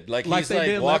hood? Like Like he's they like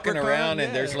did walking Leprechaun? around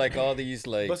and there's Yeah. like all these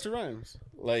like Busta Rhymes.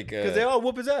 like Because they all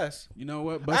whoop his ass. You know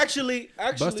what? Actually,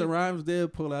 Busta Rhymes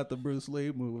did pull out the Bruce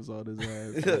Lee moves on his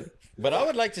ass. but- But I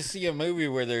would like to see a movie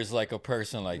where there's like a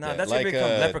person like Nah, that. that's like gonna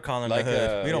become Leprechaun in the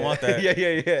hood. We don't want that. yeah,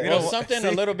 yeah, yeah. Well, don't- something a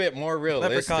see, little bit more realistic.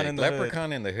 Leprechaun in the Hood.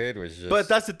 Leprechaun in the Hood was just. But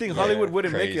that's the thing. Hollywood Yeah,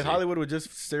 wouldn't make crazy. it. Hollywood would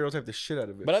just stereotype the shit out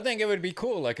of it. But I think it would be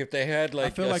cool, like if they had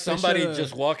like, feel like they somebody shoulda-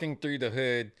 just walking through the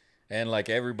hood, and like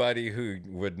everybody who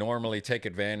would normally take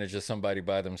advantage of somebody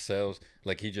by themselves,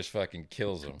 like he just fucking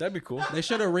kills them. That'd be cool. They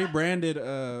should have rebranded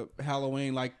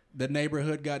Halloween. Like the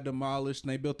neighborhood got demolished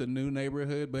and they built a new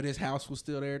neighborhood, but his house was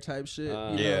still there. Type shit. You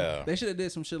know? Yeah. They should have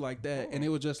did some shit like that, and it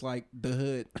was just like the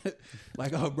hood.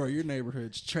 Like, oh, bro, your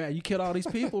neighborhood's trash. You killed all these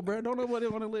people, bro. Don't nobody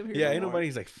want to live here. Yeah, no ain't more.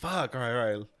 nobody's like, fuck. All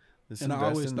right. Let's And I invest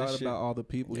always in this thought shit. about all the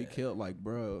people he killed. Like,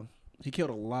 bro, he killed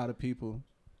a lot of people.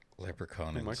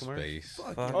 Leprechaun in Michael Myers? space.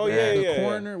 Fuck Oh, that. yeah, The yeah.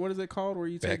 coroner, what is it called? Where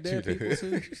you Back take to dead the people to?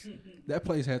 hood. That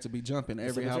place had to be jumping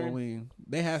every cemetery? Halloween.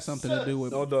 They had something to do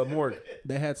with. Oh, the morgue.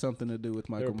 They had something to do with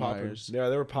They were Michael popping. Myers. Yeah,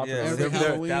 they were popping. Yeah, Every They're-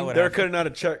 Halloween. that would They're happen. cutting out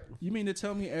a check. You mean to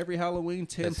tell me every Halloween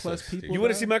 10 That's so plus stupid. people? You want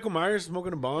to die? see Michael Myers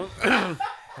smoking a bong Hell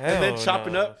and then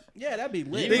chopping no. up? Yeah, that'd be You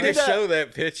lit. They need did to that. show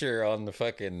that picture on the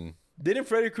fucking. Didn't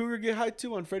Freddy Krueger get high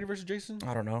too on Freddy vs. Jason?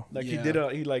 I don't know. Like Yeah.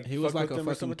 he was fucked like with a them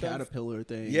or fucking something like that? caterpillar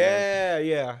thing.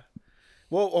 Yeah.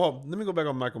 Well, let me go back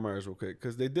on Michael Myers real quick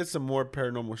because they did some more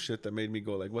paranormal shit that made me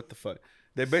go like, what the fuck?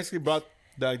 They basically brought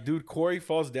that dude Corey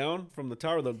falls down from the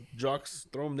tower. The jocks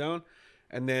throw him down,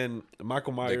 and then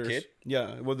Michael Myers. kid?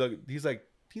 Yeah. Well, he's like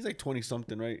 20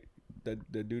 something, right?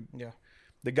 That dude. Yeah.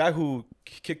 The guy who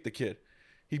kicked the kid.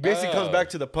 He basically comes Oh. back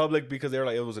to the public because they're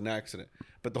like, it was an accident.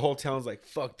 But the whole town's like,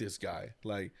 fuck this guy.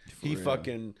 Like, he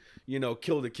fucking,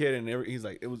 killed the kid. And he's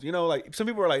like, it was, like, some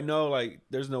people are like, no, like,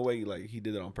 there's no way, like, he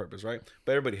did it on purpose, right?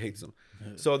 But everybody hates him.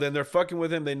 So then they're fucking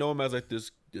with him. They know him as, like,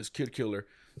 this kid killer.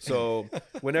 So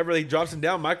whenever he drops him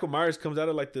down, Michael Myers comes out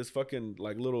of, like, this fucking,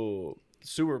 like, little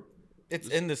sewer. It's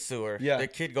in the sewer. Yeah. The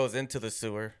kid goes into the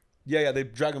sewer. Yeah, they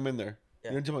drag him in there. Yeah.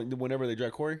 You know what I'm talking about? Whenever they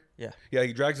drag Corey? Yeah. Yeah,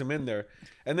 he drags him in there.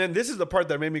 And then this is the part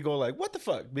that made me go like, what the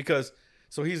fuck? Because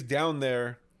so he's down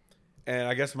there and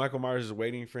I guess Michael Myers is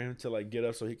waiting for him to like get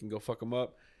up so he can go fuck him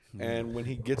up. And when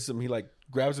he gets him, he like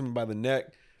grabs him by the neck.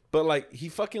 But like he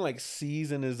fucking like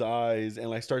sees in his eyes and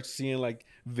like starts seeing like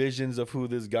visions of who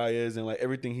this guy is and like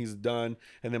everything he's done.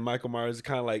 And then Michael Myers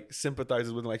kind of like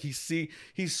sympathizes with him. Like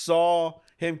he saw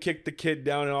him kick the kid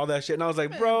down and all that shit. And I was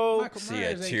like, bro, Michael See a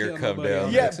Myers ain't tear killed come nobody down.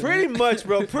 on yeah, accident. pretty much,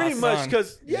 bro. Pretty My much, son.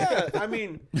 because I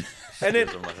mean, and then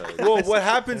well, what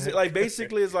happens like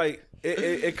basically is like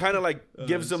it kind of like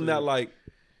gives them that like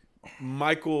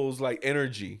Michael's like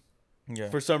energy, Yeah.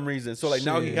 for some reason. So like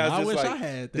now he Shit, has I this wish like I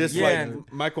had that. this Yeah.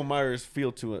 like Michael Myers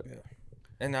feel to it.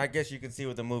 And I guess you can see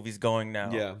where the movie's going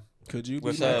now. Yeah. Could you?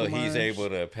 With Be So Michael he's Myers? able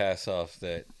to pass off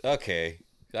that. Okay,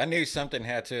 I knew something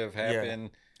had to have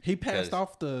happened. He passed 'cause-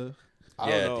 off the. I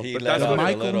Yeah, don't know, he but let that's off what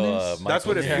a it, little. Michaelness? that's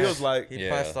what it Michael- feels like. He Yeah.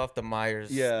 passed off the Myers.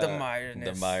 Yeah. The Myers.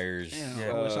 The Myers. Damn,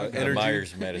 Yeah. I wish I could. The Energy.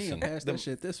 Myers He medicine. didn't pass that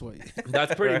shit this way.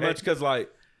 That's pretty Right. much because like,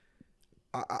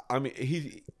 I mean,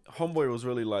 Homeboy was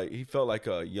really like he felt like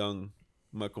a young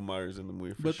Michael Myers in the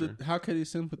movie for But sure. how could he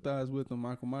sympathize with him?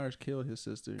 Michael Myers killed his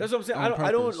sister. That's what I'm saying. on I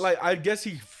don't purpose. like. I guess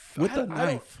he with I a don't-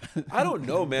 knife. I don't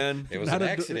know, man. It was not an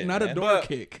a, accident. not man. a door But-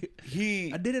 kick.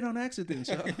 He I did it on accident,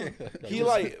 y'all. he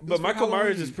like, but for Michael Myers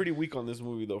Halloween. is pretty weak on this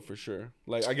movie though for sure.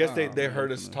 Like I guess they Oh,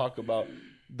 heard us man. talk about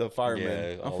the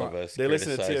fireman. Yeah, all of us. They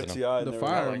listened to criticizing him. TFTI. And The they were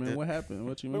like, fireman. liked it. What happened?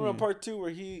 What you mean? Remember on part 2 where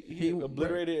he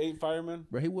obliterated 8 firemen?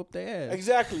 Bro, he whooped their ass.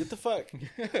 Exactly. What the fuck?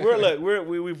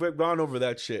 We've gone over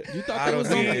that shit. You thought I they don't was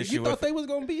see gonna? an You issue thought with they was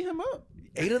gonna beat him up?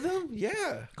 8 of them?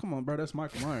 Yeah. Come on, bro. That's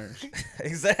Michael Myers.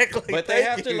 Exactly. But they Thank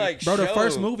have to you. like Bro, the show.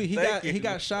 first movie he Thank he you.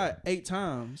 got shot 8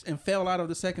 times and fell out of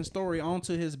the second story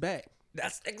onto his back.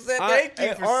 That's exactly.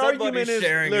 Thank you for our somebody argument is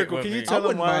sharing lyrical. it with Can you me. tell I them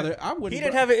wouldn't why? bother. I wouldn't. He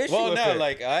didn't have an issue Well, with no, it.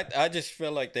 like I just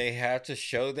feel like they have to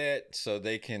show that so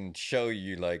they can show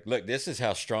you, like, look, this is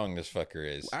how strong this fucker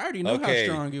is. I already know how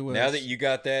strong he was. Now that you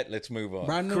got that, let's move on.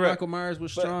 Bro, I knew Correct. Michael Myers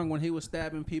was But- strong when he was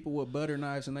stabbing people with butter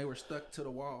knives and they were stuck to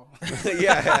the wall.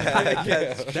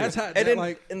 yeah. That's how. And That, then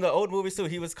like, in the old movies too,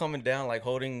 he was coming down like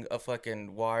holding a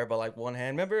fucking wire by like one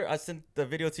hand. Remember, I sent the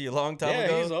video to you a long time Yeah,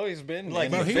 ago. he's always been Like,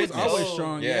 in bro, the he was fitness. always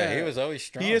strong. Yeah, he was always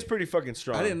strong. He is pretty fucking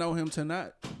strong. I didn't know him to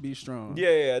not be strong.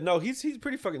 Yeah. No, he's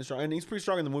pretty fucking strong, and he's pretty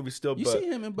strong in the movie still. You but see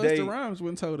him and Busta they, Rhymes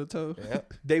went toe to toe.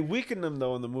 they weakened him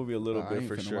though in the movie a little I bit ain't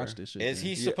for finna sure. watch this shit. Is man.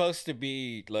 he supposed to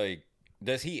be like?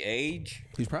 Does he age?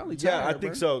 He's probably tired. Yeah, I think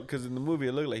bro. so. Because in the movie,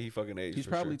 it looked like he fucking aged. He's for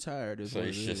probably sure. tired. Is So what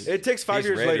it he's is. just. It takes 5 he's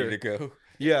years ready later. to go.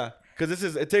 Yeah, because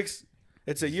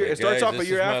it's a year. like, It starts guys, off a this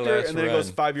year is my after, last and then it goes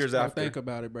run. 5 years Bro, after. think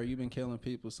about it, bro. You've been killing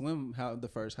people. Slim, how the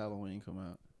first Halloween come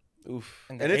out? Oof.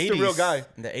 In And it's the real guy.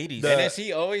 In the 80s. The- And is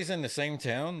he always in the same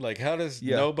town? Like, how does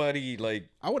Yeah. nobody like?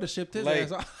 I would have shipped his Like,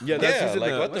 ass off. Yeah, that's Yeah, he's in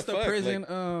like, the, what What's the the fuck? prison? Like,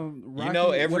 Rocky, you know,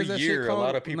 what every is that shit year a lot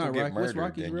called? of people Not get Rocky- what's murdered,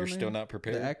 Rocky's and real you're still name? not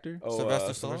prepared. The actor.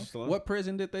 Sylvester Stallone? What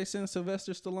prison did they send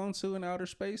Sylvester Stallone to in outer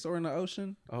space or in the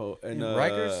ocean? Oh, and In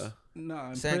Rikers? Nah,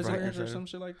 in Sand prison Rikers, or right? some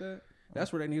shit like that.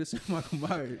 That's where they need to send Michael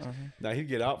Myers. Nah, he'd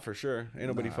get out for sure. Ain't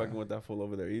nobody Nah. fucking with that fool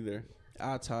over there either.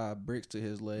 I'll tie bricks to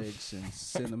his legs and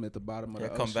send him at the bottom of Yeah,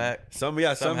 the come ocean. back.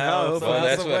 Somehow, Somehow, Well,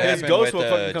 that's what his happened ghost with will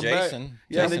fucking come back. Jason.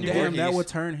 Yeah, Jason then you Damn, get- that Voorhees. would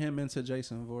turn him into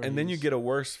Jason Voorhees. And then you get a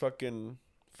worse fucking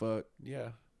fuck. yeah.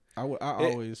 I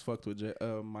always fucked with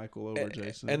Michael over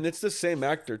Jason. And it's the same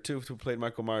actor too who played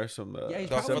Michael Myers from the yeah, he's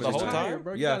So probably for the whole tired, time?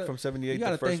 bro. You yeah gotta- from '78. You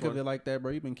gotta the first think one. of it like that,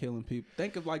 bro. You've been killing people.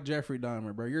 Think of like Jeffrey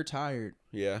Dahmer, bro. You're tired.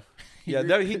 Yeah,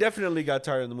 yeah. He definitely got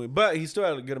tired in the movie, but he still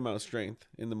had a good amount of strength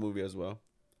in the movie as well.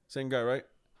 Same guy, right?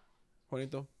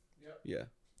 Juanito. Yeah.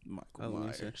 Michael don't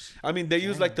know, sir. Myers. I mean, they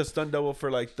use like the stunt double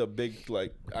for like the big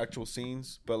like actual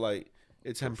scenes, but like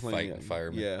it's him For playing fighting it.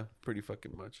 firemen. Yeah, pretty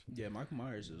fucking much. Yeah, Michael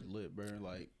Myers is lit, bro.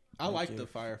 Like I like the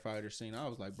firefighter scene. I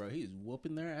was like, bro, he's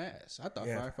whooping their ass. I thought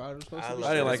Yeah. firefighters were supposed I to be.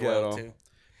 I didn't love like it it as at well, all. too.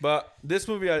 But this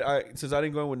movie, I since I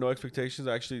didn't go in with no expectations,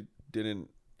 I actually didn't.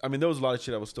 I mean, there was a lot of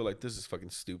shit I was still like, this is fucking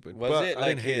stupid. Was But it I like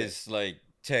didn't hate it. his like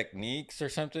techniques or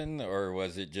something, or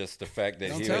was it just the fact that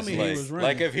Don't he tell was me he like, was running.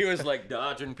 like if he was like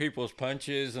dodging people's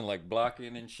punches and like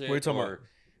blocking and shit, What are you talking or about?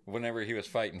 whenever he was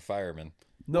fighting firemen,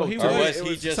 No, Well, he or was- was it he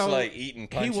was- just so like eating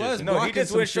punches? He was and- No, he blocking just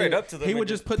some went straight shit. up to them He and would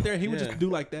just put there. He would Yeah. just do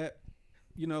like that.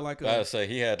 You know, like a. So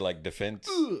he had like defense.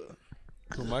 Who,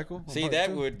 Michael. See,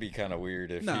 that would be kind of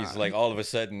weird if Nah, he's like all of a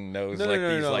sudden knows No, like no,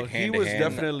 no, these no. like He hand was to hand.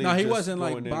 definitely. no, he just wasn't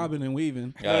like going in. bobbing and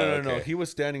weaving No, no, no, no. okay. He was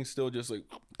standing still, just like.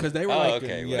 because they were Oh, like,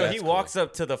 okay. yeah. No, that's he cool. walks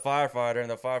up to the firefighter, and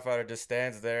the firefighter just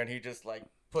stands there, and he just like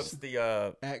puts the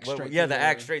Axe what- straight yeah, through the the-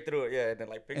 axe straight through it, yeah, and then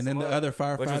like picks and then him the up. other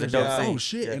which was a firefighters dope like, scene. oh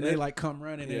shit, Yeah. and they like come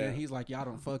running Yeah. and he's like, y'all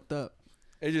done fucked up.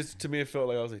 It just to me, it felt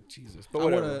like I was like Jesus, but I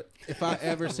would whatever. have, if I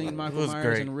ever seen Michael was Myers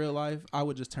great. in real life, I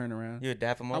would just turn around. You would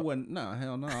dap him I up. wouldn't. No,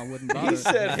 hell no, I wouldn't bother. He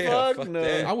said, Yeah, "Fuck fuck no."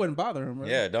 that. I wouldn't bother him. Bro.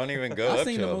 Yeah, don't even go I've up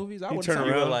seen to the him. movies. I He would turn tell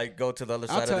You around. would like go to the other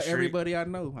I'll side of tell the street. everybody I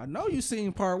know. I know you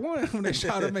seen part one when they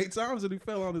shot him 8 times and he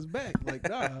fell on his back. Like,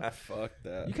 nah, Fuck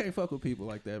that. you can't fuck with people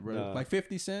like that, bro. No. Like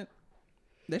 50 Cent.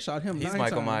 They shot him. He's 9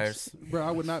 Michael times. Myers. Bro,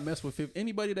 I would not mess with 50.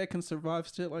 Anybody that can survive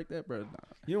shit like that, bro. Nah.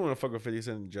 You don't want to fuck with 50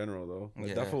 Cent in general, though. Like,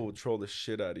 Yeah. that fool will troll the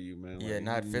shit out of you, man. Yeah, Like,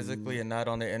 not physically and not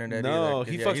on the internet. No,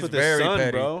 either. he Yeah, fucks he's with his very son,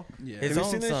 petty. bro. Yeah. His Have you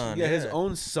own seen this? son, Yeah, his yeah.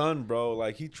 own son, bro.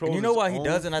 Like he trolls. And you know his why he own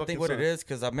doesn't? I fucking think what son. it is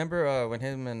because I remember when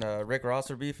him and Rick Ross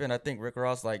were beefing. I think Rick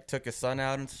Ross like took his son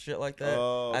out and shit like that.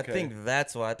 Oh, I okay. think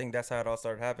that's why. I think that's how it all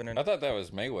started happening. I thought that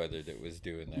was Mayweather that was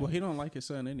doing that. Well, he don't like his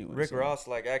son anyway. Rick so. Ross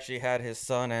like actually had his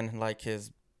son and like his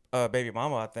baby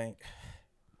mama. I think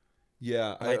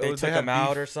Yeah, like they took had him out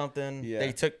beef. or something. Yeah.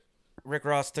 They took Rick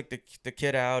Ross took the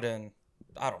kid out and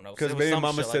I don't know. Because It was baby some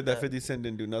mama shit said like that 50 Cent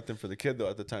didn't do nothing for the kid though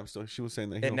at the time. So she was saying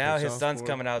that. He And don't now pay his child son's support.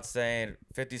 coming out saying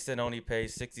 50 Cent only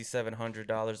pays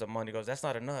 $6,700 a month. He goes, that's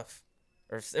not enough,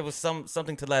 or it was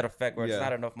something to that effect where Yeah. it's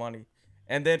not enough money.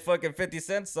 And then fucking 50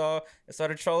 Cent saw and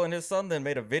started trolling his son, then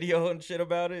made a video and shit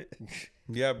about it.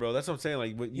 Yeah, bro, that's what I'm saying.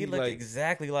 Like, what He you looked like.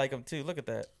 exactly like him too. Look at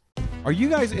that. Are you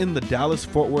guys in the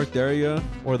Dallas-Fort Worth area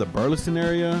or the Burleson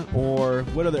area or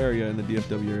what other area in the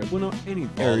DFW area? Well, no, any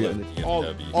area of in the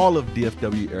DFW. all of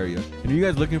DFW area. And are you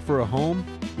guys looking for a home?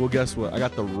 Well, guess what? I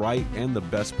got the right and the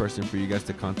best person for you guys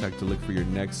to contact to look for your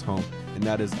next home, and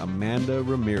that is Amanda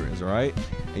Ramirez. All right,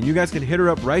 and you guys can hit her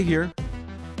up right here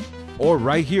or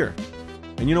right here.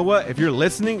 And you know what? If you're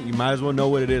listening, you might as well know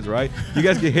what it is, right? You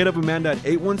guys can hit up Amanda at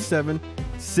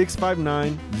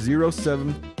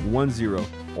 817-659-0710.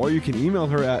 Or you can email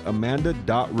her at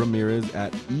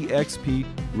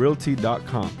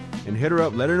amanda.ramirez@exprealty.com. And hit her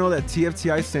up. Let her know that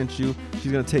TFTI sent you.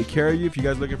 She's going to take care of you if you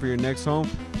guys looking for your next home.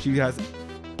 She has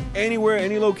anywhere,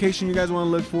 any location you guys want to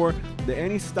look for.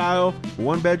 Any style,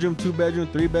 1 bedroom, 2 bedroom,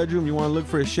 3 bedroom. You want to look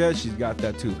for a shed, she's got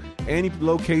that too. Any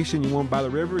location you want by the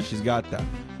river, she's got that.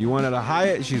 You want at a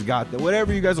Hyatt, she's got that.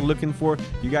 Whatever you guys are looking for,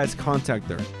 you guys contact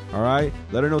her. All right?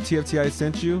 Let her know TFTI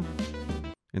sent you.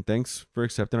 And thanks for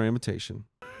accepting our invitation.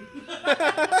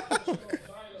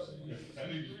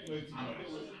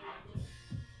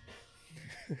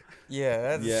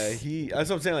 Yeah, that's That's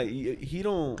what I'm saying. Like, he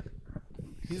don't.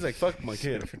 He's like, fuck my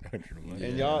kid.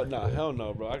 And y'all, nah, hell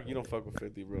no, bro. You don't fuck with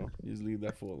 50, bro. You just leave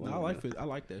that fool alone. I like man. it. I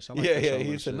like that shit. I like Yeah, the yeah. trolling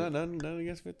He said, shit. none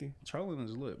against 50. Trolling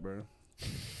is lit, bro.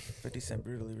 50 Cent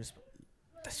brutally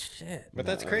That's shit. But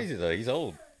that's crazy though. He's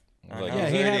old. I Like, know. he's Yeah,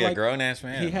 he had, already a like- grown ass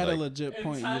man. He had a Like, legit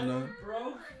point, you know.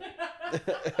 bro.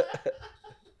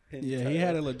 Yeah, he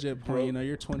had a legit point. You know,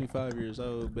 you're 25 years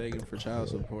old begging for child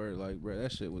support. Like, bro,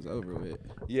 that shit was over with.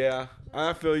 Yeah,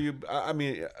 I feel you. I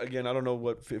mean, again, I don't know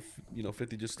what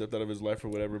 50 just stepped out of his life or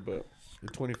whatever, but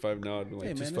at 25 now, I'd be like,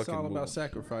 Hey, just man, it's fucking all move about on.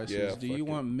 sacrifices. Yeah, Do fuck you it.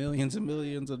 want millions and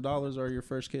millions of dollars or your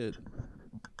first kid?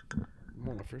 I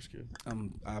want my first kid.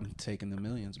 I'm taking the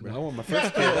millions, I bro. want my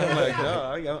first kid. I'm like,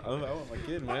 no, I want my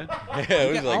kid, man. yeah, it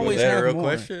was like, was always that a have real more.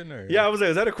 question? Or? Yeah, I was like,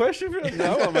 is that a question?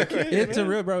 No, I want my kid. It's a man.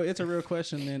 real, bro. It's a real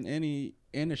question in any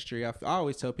industry. I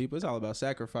always tell people it's all about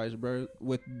sacrifice, bro.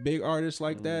 With big artists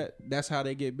like that, that's how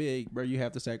they get big, bro. You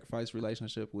have to sacrifice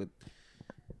relationship with,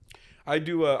 I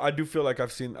do feel like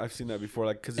I've seen that before,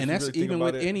 like, because and that's really think even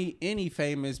about with it, any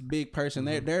famous big person.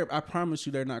 They're I promise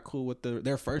you, they're not cool with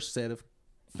their first set of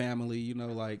family. You know,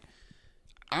 like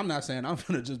I'm not saying I'm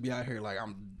gonna just be out here like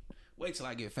I'm. Wait till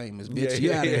I get famous, bitch.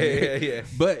 You outta here. yeah.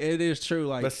 But it is true,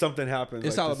 like. But something happens.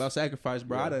 It's like all this- about sacrifice,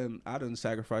 bro. Yeah. I didn't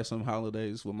sacrifice some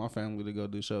holidays with my family to go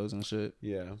do shows and shit.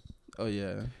 Yeah, Oh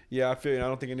yeah, yeah. I feel you. I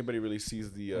don't think anybody really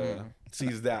sees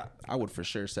sees that. I would for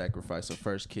sure sacrifice a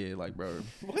first kid. Like, bro,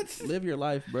 What? live your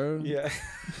life, bro. Yeah.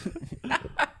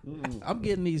 I'm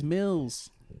getting these meals.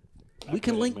 We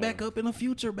can link man. back up in the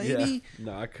future, Yeah. baby.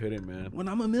 No, I couldn't, man. When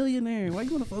I'm a millionaire, why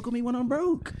you wanna fuck with me when I'm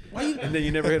broke? Why you? And then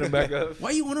you never hit him back up.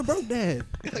 Why you want a broke dad?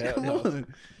 Yeah, Come no. on.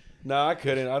 No, I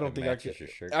couldn't. I don't It think I matches could. your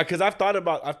shirt. Because I've thought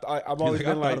about. I've always like,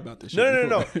 I've been thought like, about this no, shit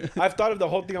no. before. I've thought of the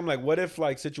whole thing. I'm like, what if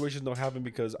like situations don't happen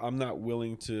because I'm not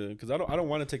willing to? Because I don't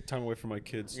want to take time away from my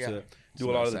kids Yeah. to do a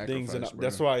about lot of the things, and sacrifice,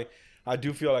 that's bro. why I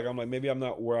do feel like I'm like maybe I'm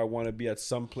not where I want to be at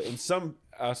some place in some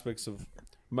aspects of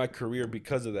my career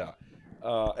because of that.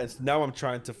 And now I'm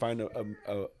trying to find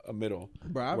a middle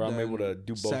Bro, I've where I'm done able to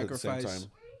do both at the same sacrifice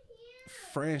time.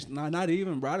 Friends, not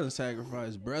even, bro. I done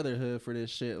sacrifice brotherhood for this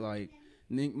shit. Like,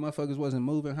 motherfuckers wasn't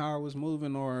moving how I was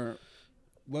moving, or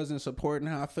wasn't supporting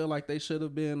how I feel like they should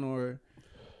have been, or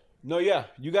No, yeah,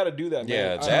 you got to do that,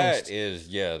 Yeah,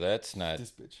 man. that's not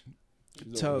This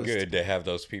bitch. toast. good to have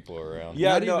those people around.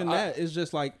 Yeah, Not no, even that. It's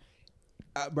just like,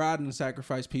 bro, I didn't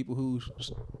sacrifice people who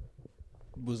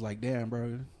was like, damn,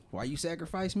 bro, why you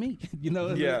sacrifice me? You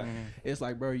know? Yeah. It's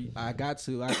like, bro, I got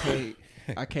to.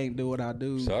 I can't do what I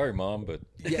do. Sorry, mom, but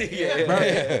Yeah,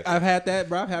 bro, I've had that,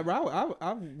 bro.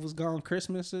 I was gone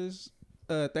Christmases,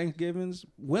 Thanksgivings,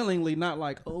 willingly, not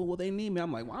like, oh, well, they need me.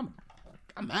 I'm like, well,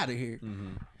 I'm out of here.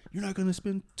 you're not gonna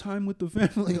spend time with the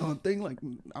family on thing. Like,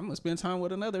 I'm gonna spend time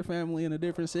with another family in a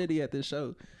different city at this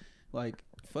show. Like,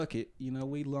 fuck it, you know,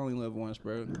 we lonely loved ones,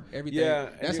 bro. Everything. Yeah,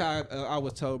 That's how I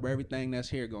was told, bro. Everything that's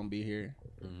here gonna be here.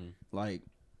 Like,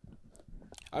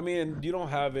 I mean, you don't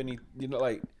have any, you know,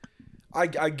 like, I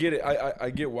get it. I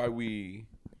get why we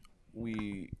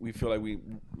feel like we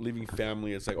leaving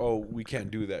family. It's like, oh, we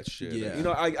can't do that shit. Yeah. You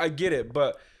know, I get it,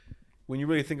 but when you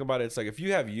really think about it, it's like if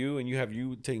you have you and you have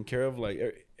you taken care of,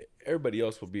 like everybody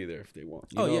else will be there if they want.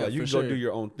 You know? Like, you for can go sure. do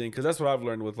your own thing, because that's what I've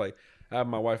learned with, like, I have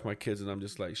my wife, my kids, and I'm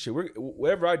just like, shit.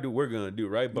 Whatever I do, we're gonna do,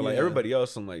 right? But like Yeah. everybody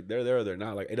else, I'm like, they're there or they're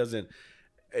not. Like, it doesn't.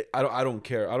 I don't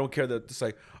care. I don't care that it's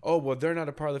like, oh, well, they're not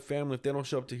a part of the family if they don't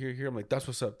show up to here. I'm like, that's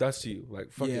what's up. That's you.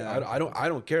 Like, fuck it. Yeah. I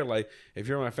don't care. Like, if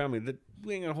you're in my family,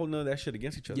 we ain't gonna hold none of that shit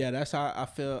against each other. yeah, that's how I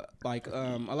feel. Like,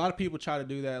 a lot of people try to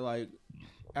do that. Like,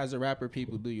 as a rapper,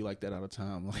 people do you like that all the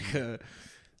time.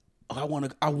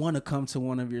 Like, I want to come to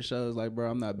one of your shows. Like,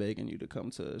 bro, I'm not begging you to come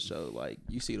to a show. Like,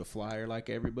 you see the flyer like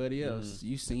everybody else.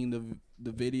 You seen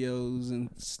the videos and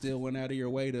still went out of your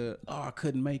way to, oh, I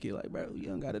couldn't make it. Like, bro, you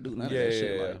don't got to do none of that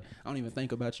shit. Yeah. Like, I don't even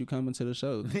think about you coming to the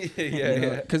show.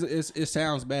 yeah. Because it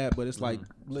sounds bad, but it's like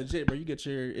legit, bro. You get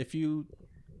if you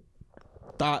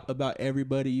thought about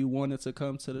everybody you wanted to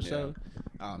come to the show,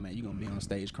 oh man, you gonna be on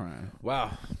stage crying.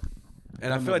 Wow.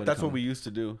 And I feel like that's what we used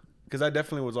to do. Because I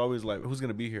definitely was always like, who's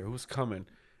gonna be here? Who's coming?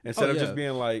 Instead of just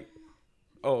being like,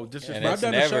 oh, just. And But it's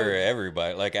I've done a show- never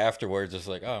everybody. Like afterwards, it's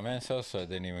like, oh man, so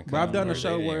didn't even come. But I've done or a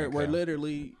show they didn't where even come.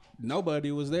 literally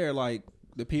nobody was there. Like,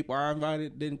 the people I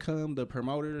invited didn't come. The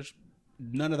promoters,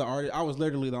 none of the artists. I was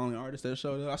literally the only artist that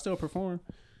showed up. I still perform.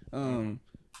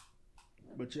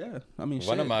 But yeah, I mean,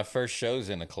 One shit. of my first shows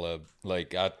in the club,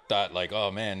 like I thought, like,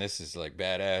 oh man, this is like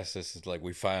badass. This is like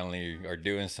we finally are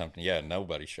doing something. Yeah,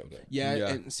 nobody showed up. Yeah, Yeah.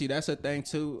 and see, that's a thing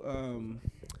too,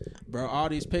 bro. All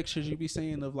these pictures you be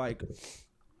seeing of, like,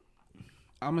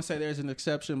 I'm gonna say there's an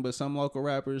exception, but some local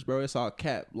rappers, bro, it's all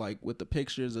cap. Like, with the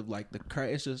pictures of, like, the crowd,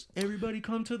 it's just everybody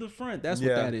come to the front. That's what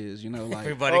Yeah. that is, you know. Like,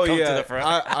 Everybody Oh come yeah, to the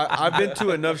front. I've been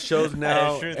to enough shows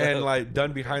now true, and though. like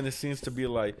done behind the scenes to be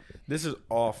like, this is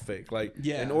all fake. Like,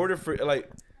 Yeah. in order for like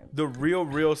the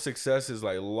real success is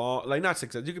like long, like not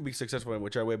success. You can be successful in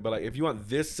whichever way, but like if you want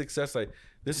this success, like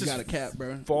this You is got a cap,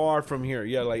 bro. far from here.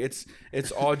 Yeah, like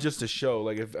it's all just a show.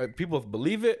 Like if people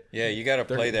believe it, Yeah, you got to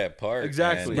play that part.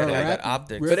 Exactly. man. Bro, Yeah, rap- that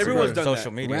optics. But everyone's done social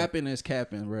that. media. rapping is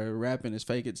capping, bro. Rapping is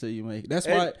fake it till you make it. That's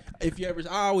And- why if you ever,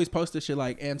 I always post this shit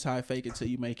like anti fake it till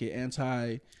you make it,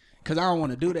 because I don't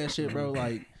want to do that shit, bro.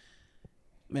 Like,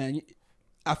 man,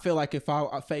 I feel like if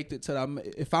I faked it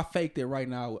if I faked it right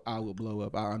now, I would blow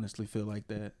up. I honestly feel like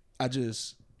that. I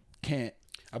just can't.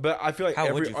 but I feel like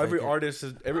How would you every fake it? artist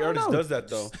don't artist know. does that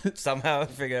though. Somehow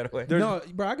figure out a way. No,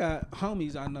 bro, I got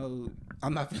homies I know.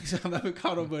 I'm not gonna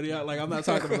call nobody out. Like, I'm not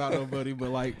talking about nobody, but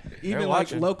like even like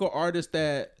watching. local artists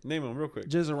that Name them real quick.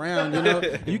 just around, you know,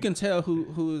 you can tell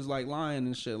who is like lying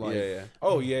and shit. Like, yeah.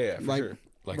 Oh yeah, for like, sure.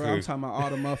 Like bro, who? I'm talking about all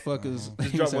the motherfuckers.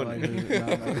 Just He drop said one. like,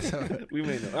 who? No. We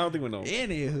may know. I don't think we know.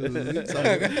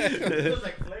 Anywho, It feels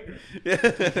like flagrant.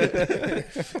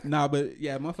 nah, but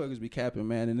yeah, motherfuckers be capping,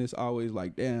 man, and it's always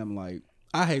like, damn, like,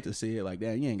 I hate to see it like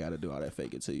that. You ain't got to do all that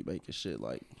fake it till you make it shit.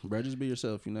 Like, bro, just be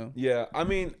yourself, you know. Yeah, I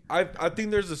mean, I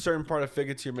think there's a certain part of fake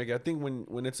it till you make it. I think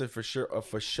when it's a for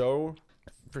show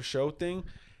thing,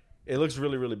 it looks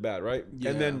really bad, right?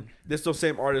 Yeah. And then there's those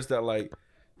same artists that like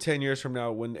 10 years from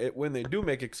now, when they do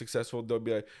make it successful, they'll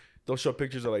be like, they'll show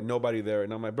pictures of like nobody there,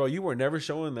 and I'm like, bro, you were never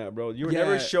showing that, bro. You were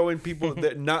never Yeah. showing people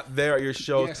that not there at your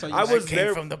shows. Yeah, so you I like was Came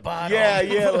there from the bottom.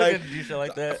 Yeah, like you shit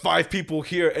like that. 5 people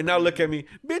here, and now look at me,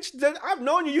 bitch. I've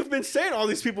known you. You've been saying all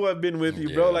these people have been with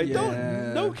you, bro. Yeah. Like, Yeah.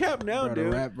 don't no cap now, Bro,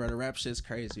 dude. the rap shit's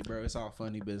crazy, bro. It's all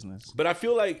funny business. But I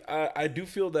feel like I do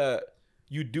feel that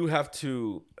you do have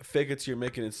to fake it till you're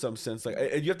making it in some sense. Like,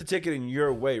 you have to take it in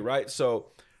your way, right?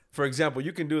 So, for example,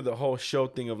 you can do the whole show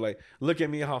thing of like, look at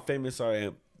me how famous I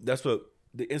am. That's what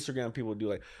the Instagram people do.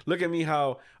 Like, look at me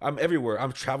how I'm everywhere.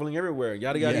 I'm traveling everywhere.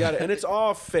 Yada yada Yeah. yada. And it's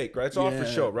all fake, right? It's all for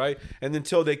Yeah. show, right? And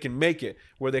until they can make it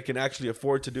where they can actually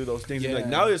afford to do those things, and be like,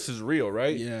 Yeah. now this is real,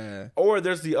 right? Yeah. Or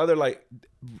there's the other, like,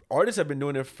 artists have been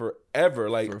doing it forever,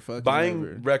 like For fucking buying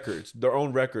ever. records, their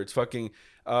own records, fucking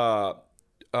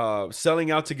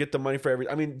selling out to get the money for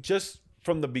everything. I mean, just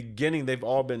from the beginning, they've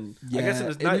all been. I guess Yeah,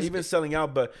 it's and not it's- even selling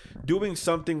out, but doing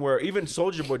something where even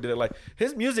Soulja Boy did it. Like,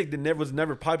 his music was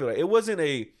never popular. It wasn't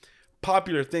a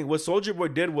popular thing. What Soulja Boy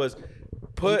did was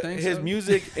put think his so?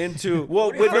 music into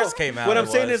When it first came out, What I'm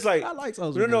it saying was. is like I like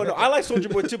Soulja no, Boy. I like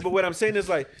Soulja Boy too. But what I'm saying is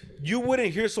like you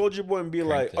wouldn't hear Soulja Boy and be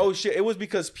like, it. oh shit. It was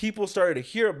because people started to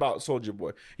hear about Soulja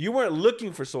Boy. You weren't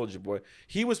looking for Soulja Boy.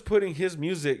 He was putting his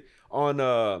music on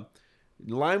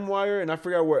LimeWire, and I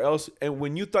forgot where else. And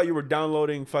when you thought you were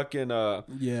downloading fucking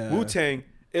Yeah. Wu-Tang,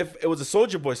 if it was a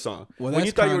Soulja Boy song, Well, when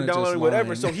you that's thought you were kinda just downloading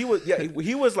whatever, lying. so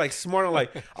he was like smart on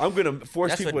like, I'm gonna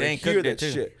force That's what people to Dane hear Cook that did,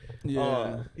 too. shit.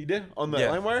 Yeah. He did on the Yeah.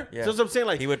 LimeWire. Yeah. So that's what I'm saying.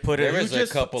 Like He would put There it. was a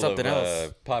couple of something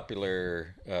else.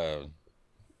 popular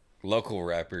local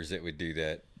rappers that would do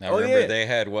that. I Oh, remember yeah. they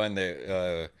had one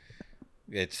that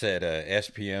it said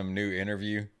SPM new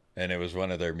interview, and it was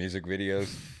one of their music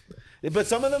videos. But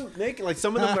some of them make like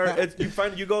some of them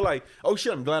are. You go like, oh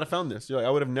shit, I'm glad I found this. You're like,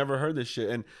 I would have never heard this shit.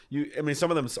 And I mean,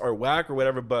 some of them are whack or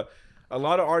whatever. But a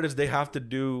lot of artists, they have to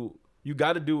do. You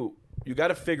got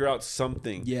to figure out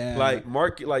something. Yeah. Like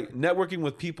networking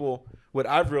with people. What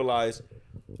I've realized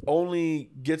only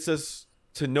gets us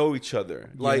to know each other.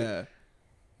 Like,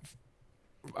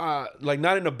 like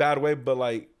not in a bad way, but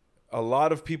like a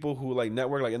lot of people who like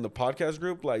network like in the podcast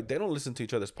group, like they don't listen to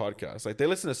each other's podcasts. Like they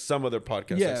listen to some other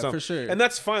podcasts. Yeah, like some. for sure. And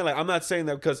that's fine. Like I'm not saying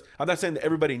that because I'm not saying that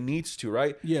everybody needs to,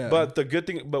 right? Yeah. But the good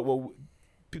thing, but what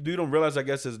you don't realize, I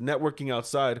guess, is networking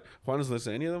outside. Juan doesn't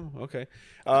listen to any of them. Okay.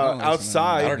 don't listen to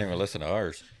Outside. I don't even listen to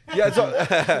ours. Yeah, so,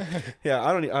 yeah.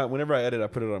 I don't. Whenever I edit, I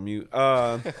put it on mute.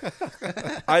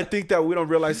 I think that we don't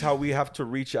realize how we have to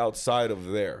reach outside of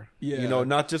there. Yeah. You know,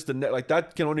 not just the net. Like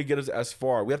that can only get us as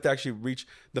far. We have to actually reach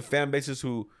the fan bases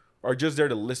who are just there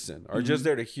to listen, are just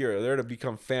there to hear, there to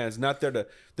become fans. Not there to.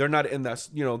 They're not in that.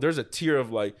 You know, there's a tier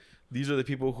of like these are the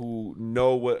people who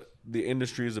know what the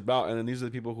industry is about, and then these are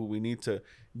the people who we need to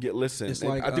get listened. It's And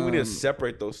like, I think we need to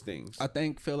separate those things. I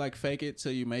feel like fake it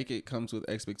till you make it comes with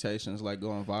expectations, like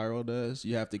going viral does.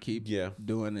 You have to keep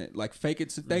doing it. Like fake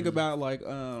it. Think about like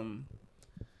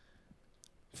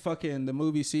fucking the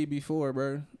movie CB4,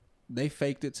 bro. They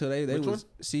faked it till they Which was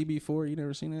CB4. You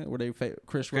never seen that? Where they fake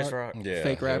Chris Rock, Yeah,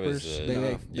 fake it rappers. was,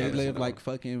 they yeah, live like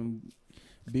fucking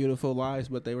beautiful lives,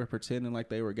 but they were pretending like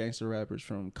they were gangster rappers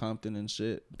from Compton and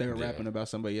shit. They were rapping about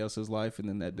somebody else's life, and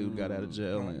then that dude got out of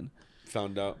jail and.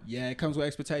 Found out. Yeah, it comes with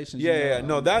expectations. Yeah, you know? yeah.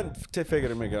 No, that to figure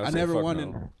to make it. I never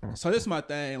wanted. So this is my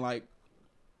thing. Like,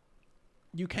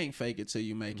 you can't fake it till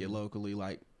you make it locally.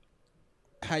 Like,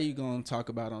 how you gonna talk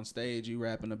about on stage? You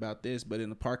rapping about this, but in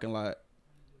the parking lot,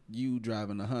 you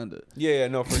driving a Honda. Yeah,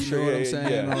 no, for You sure. know what Yeah, I'm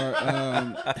saying?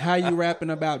 yeah. Or how you rapping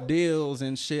about deals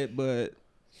and shit, but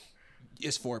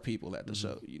it's 4 people at the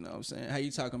show. You know what I'm saying? How you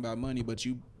talking about money, but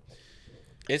you.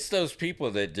 It's those people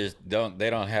that just don't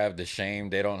have the shame.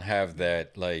 They don't have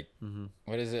that, like,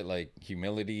 what is it, like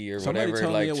humility or Somebody whatever,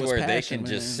 told me like it to was where they passion, can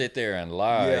just man. sit there and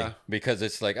lie Yeah. because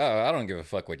it's like, oh, I don't give a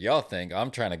fuck what y'all think.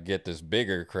 I'm trying to get this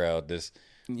bigger crowd, this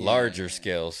larger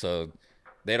scale. So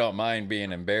they don't mind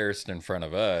being embarrassed in front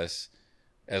of us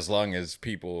as long as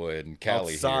people in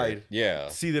Cali Outside. hear it. Yeah.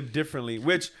 See them differently,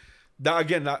 which that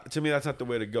again, to me, that's not the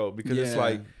way to go because it's Yeah.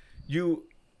 like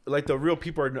like the real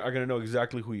people are gonna know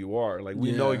exactly who you are. Like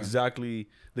we know Yeah. exactly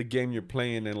the game you're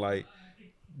playing, and like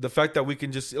the fact that we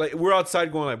can just like we're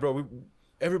outside going like, bro,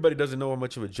 everybody doesn't know how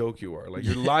much of a joke you are. Like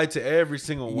you're lied to every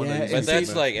single one. Yeah, of these But and people, that's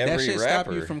man. like that every shit rapper.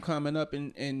 stop you from coming up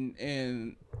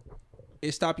and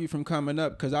it stop you from coming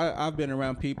up because I've been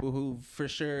around people who for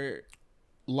sure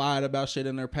lied about shit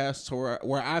in their past where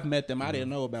I've met them I didn't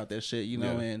know about that shit, you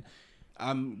know, and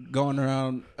I'm going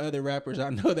around other rappers I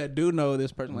know that do know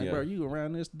this person like, bro, you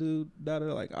around this dude,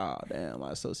 like, oh damn,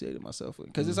 I associated myself with,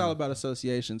 because it's all about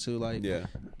association too. Like, you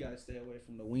gotta stay away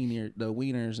from the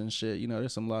wieners and shit. You know,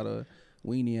 there's some lot of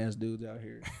weenie ass dudes out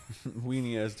here.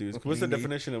 Weenie ass dudes. What's the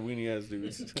definition of weenie ass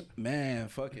dudes? Man,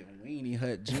 fucking Weenie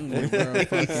Hut Jr., bro.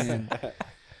 Fucking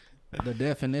the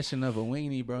definition of a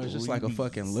weenie, bro, is just like a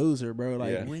fucking loser, bro.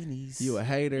 Like, Weenies. you a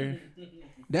hater.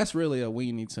 That's really a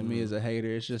weenie to me as a hater.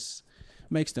 It's just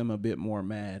makes them a bit more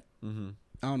mad.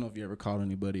 I don't know if you ever called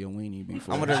anybody a weenie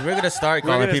before. We're gonna start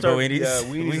calling people weenies. Yeah,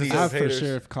 weenies. I as for haters.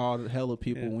 sure have called hella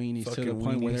people weenies to the fucking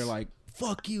point where weenies. they're like,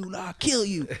 fuck you, I'll kill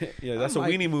you. Yeah, that's I'm a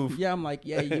like, weenie move. Yeah, I'm like,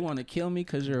 yeah, you want to kill me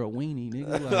because you're a weenie,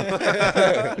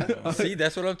 nigga. Like, See,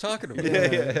 that's what I'm talking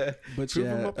about. but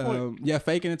Proving my point. yeah,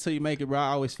 faking it till you make it, bro. I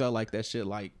always felt like that shit.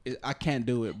 Like, I can't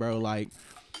do it, bro. Like,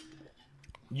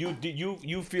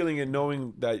 You feeling and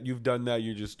knowing that you've done that,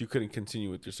 you couldn't continue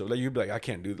with yourself. Like you'd be like, I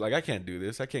can't do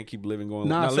this. I can't keep living going.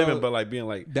 Nah, Not so- living, but like being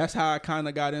like, that's how I kind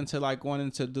of got into like wanting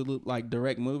to do like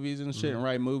direct movies and shit and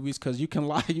write movies, because you can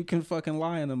lie, you can fucking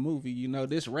lie in a movie. You know,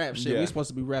 this rap shit, Yeah. we supposed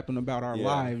to be rapping about our Yeah.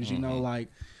 lives. You know, like,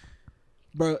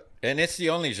 bro. And it's the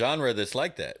only genre that's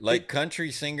like that. Like country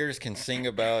singers can sing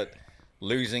about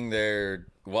losing their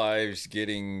wives,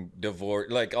 getting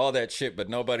divorced, like all that shit, but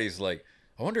nobody's like,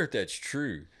 I wonder if that's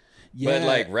true. Yeah. But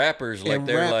like rappers, like And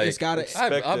they're rap, like, it's gotta- I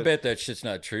Expected. bet that shit's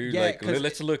not true. Yeah, Like, 'cause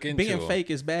let's look into being him. fake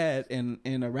is bad in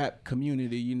a rap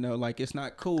community. You know, like it's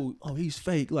not cool. Oh, he's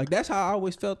fake. Like that's how I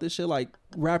always felt this shit. Like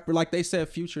rapper, like they said,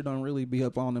 Future don't really be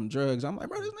up on them drugs. I'm like,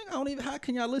 bro, this nigga, I don't even. How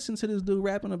can y'all listen to this dude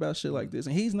rapping about shit like this?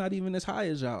 And he's not even as high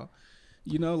as y'all.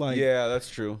 You know, like Yeah, that's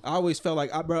true. I always felt like,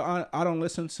 I don't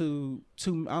listen to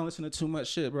too much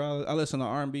shit, bro. I listen to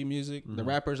R&B music. The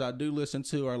rappers I do listen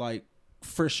to are like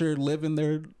for sure living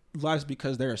their lives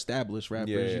because they're established rappers.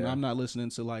 Yeah, You know, yeah. I'm not listening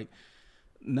to like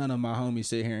none of my homies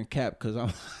sit here and cap because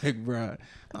I'm like, bro, I'm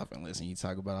not gonna listen to you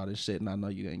talk about all this shit, and I know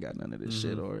you ain't got none of this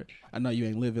shit, or I know you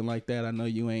ain't living like that. I know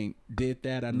you ain't did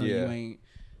that. I know you Yeah. ain't.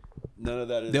 None of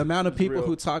that is The amount of people real.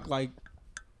 who talk like,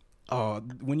 oh,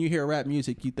 when you hear rap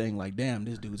music, you think like, damn,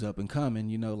 this dude's up and coming.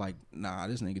 You know, like, nah,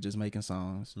 this nigga just making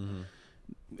songs.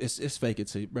 It's fake it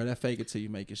till you, bro. That fake it till you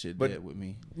make it shit But- dead with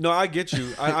me. No, I get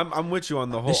you. I'm with you on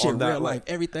the whole This shit on that. real Like, life.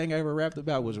 Everything I ever rapped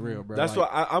about was real, bro. that's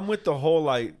like, why I'm with the whole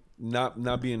like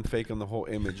not being fake on the whole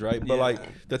image, right? But Yeah.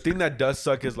 like the thing that does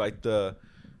suck is like the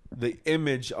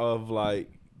image of like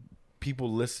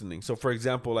people listening. So for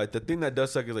example, like the thing that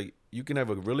does suck is like you can have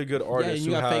a really good yeah, artist and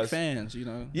you who got has fake fans. You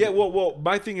know. Yeah, well,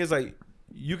 my thing is like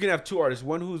you can have two artists,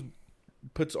 one who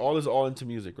puts all his all into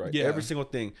music, right? Yeah. Every single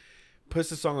thing, puts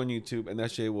the song on YouTube, and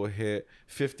that shit will hit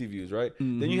 50 views, right?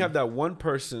 Then Mm-hmm. you have that one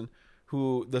person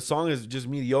who the song is just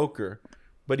mediocre,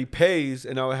 but he pays,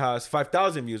 and now it has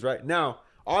 5,000 views, right? Now,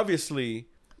 obviously,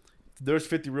 there's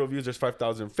 50 real views, there's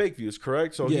 5,000 fake views,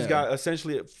 correct? So Yeah. he's got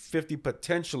essentially 50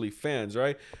 potentially fans,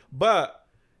 right? But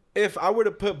if I were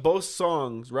to put both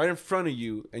songs right in front of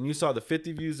you and you saw the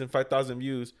 50 views and 5,000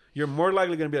 views, you're more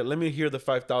likely going to be like, let me hear the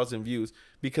 5,000 views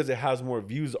because it has more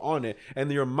views on it.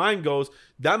 And your mind goes,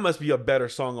 that must be a better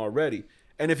song already.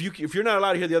 And if you're not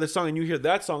allowed to hear the other song and you hear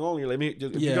that song only, if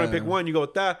you're going to pick one, you go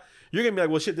with that, you're going to be like,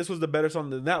 well, shit, this was the better song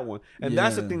than that one. And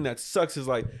that's the Yeah. thing that sucks is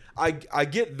like, I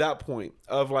get that point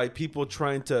of like people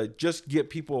trying to just get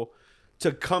people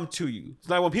to come to you. It's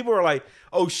like when people are like,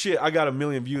 "Oh shit, I got 1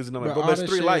 million views," and I'm like, Bro, "But there's all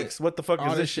 3 this likes. What the fuck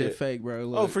All is this shit?" fake, bro.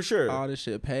 Look, Oh, for sure. All this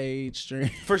shit paid, stream.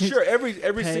 For sure, every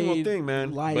single paid, thing,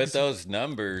 man. Likes. But those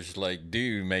numbers like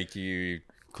do make you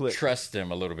Click. trust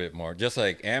them a little bit more. Just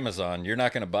like Amazon, you're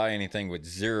not going to buy anything with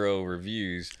 0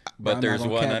 reviews, but I'm not there's gonna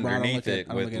one cap, bro. I don't underneath look at- it I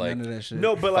don't with look at like none of that shit.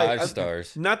 No, but like 5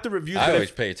 stars. not the reviews. I but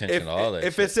always pay attention to all that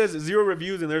If shit. it says 0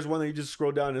 reviews and there's one that you just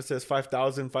scroll down and it says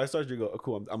 5,000 5 stars, you go, "Oh,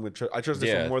 cool. I'm gonna I trust this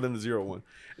Yeah. one more than the 0 one."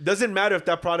 It doesn't matter if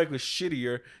that product is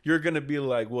shittier. You're gonna be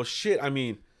like, "Well, shit. I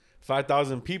mean,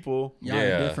 5,000 people." Y'all Yeah.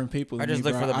 are different people. I than just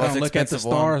me, look bro. for the I most don't look at the expensive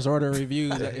one. stars or the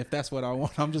reviews. If that's what I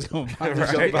want, I'm just gonna buy this Right?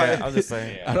 shit. Yeah, I'm just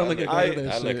saying. I don't look at I- none of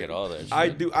that I look shit. at all that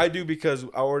shit. I do because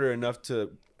I order enough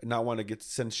to not want to get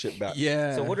send shit back.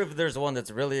 Yeah. So what if there's one that's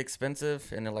really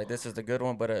expensive and then like this is the good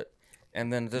one, but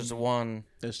and then there's one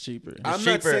That's cheaper. I'm that's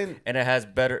not cheaper saying- and it has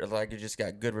better like you just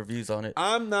got good reviews on it.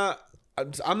 I'm not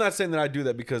saying that I do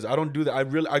that because I don't do that.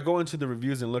 I go into the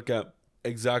reviews and look at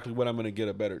exactly what I'm going to get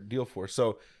a better deal for.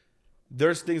 So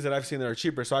there's things that I've seen that are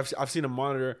cheaper. So I've seen a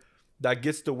monitor that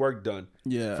gets the work done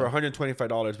Yeah. for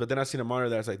 $125, but then I've seen a monitor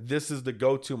that's like, this is the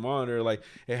go-to monitor. Like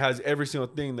it has every single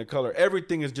thing, the color,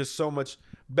 everything is just so much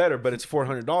better, but it's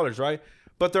 $400, right?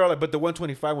 But they're like, but the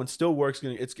 125 one still works.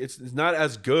 It's not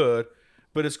as good,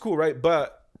 but it's cool, right?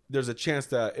 But there's a chance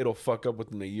that it'll fuck up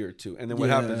within a year or two. And then what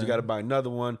Yeah. happens? You got to buy another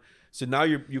one. So now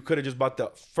you could have just bought the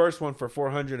first one for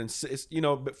 400 and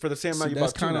but for the same amount See, you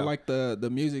that's bought two kind of now. like the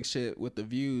music shit with the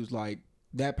views. Like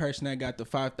that person that got the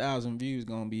 5,000 views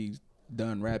gonna be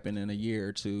done rapping in a year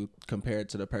or two compared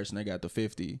to the person that got the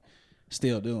 50.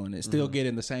 Still doing it, still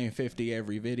getting the same 50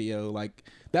 every video. Like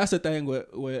that's the thing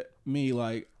with me.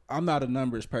 Like I'm not a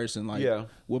numbers person. Like Yeah.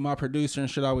 with my producer and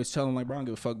shit, I always tell him like, bro, I don't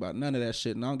give a fuck about none of that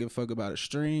shit, and I don't give a fuck about a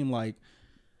stream. Like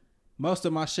most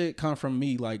of my shit come from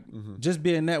me, like just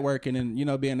being networking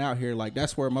and being out here. Like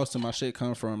that's where most of my shit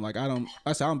come from. Like I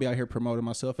don't be out here promoting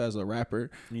myself as a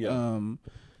rapper. Yeah.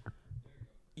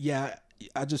 Yeah,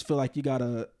 I just feel like you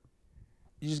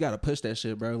just gotta push that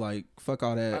shit, bro. Like fuck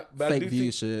all that But I fake do view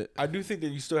think- shit. I do think that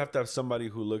you still have to have somebody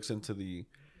who looks into the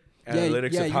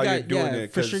analytics of you how got, you're doing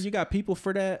it. for 'cause- sure. You got people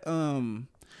for that.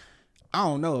 I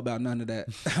don't know about none of that.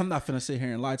 I'm not finna sit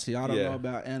here and lie to you. I don't Yeah. know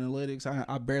about analytics.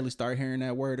 I barely started hearing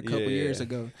that word a couple Yeah. years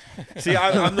ago. See,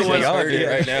 I'm the one. Y'all heard it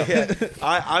right now.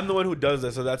 Yeah. I'm the one who does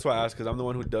that, so that's why I ask. Because I'm the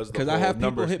one who does the Because I whole have people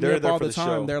numbers. hit me They're up there all for the time.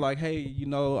 show. They're like, hey,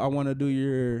 I want to do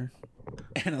your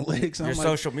analytics. I'm Your like,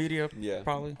 social media, Yeah.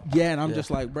 probably. yeah, and I'm Yeah.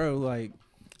 just like, bro, like,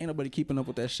 Ain't nobody keeping up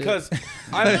with that shit.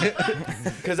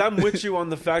 Because I'm with you on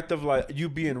the fact of like you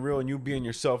being real and you being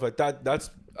yourself. Like that's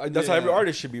how every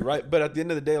artist should be, right? But at the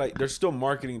end of the day, like there's still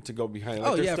marketing to go behind it.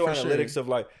 Like, there's still analytics of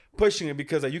like pushing it,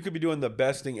 because like you could be doing the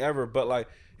best thing ever, but like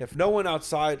if no one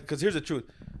outside, because here's the truth,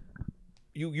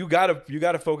 you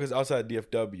gotta focus outside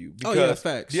DFW, because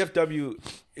facts. DFW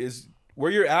is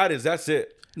where you're at. That's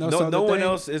it. No one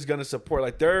else is gonna support.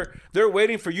 Like they're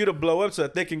waiting for you to blow up so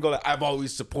that they can go like, I've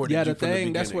always supported you. Yeah, from the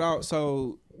beginning. that's what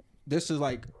so this is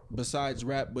like besides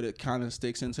rap, but it kind of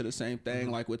sticks into the same thing.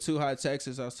 Like with Too Hot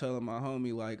Texas, I was telling my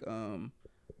homie like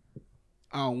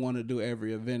I don't want to do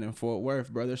every event in Fort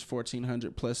Worth, bro. There's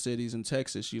 1,400 plus cities in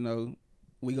Texas. You know,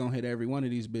 we gonna hit every one of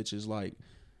these bitches. Like,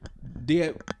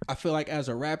 I feel like as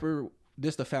a rapper,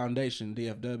 this the foundation.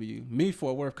 DFW, me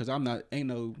Fort Worth, because ain't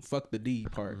no fuck the D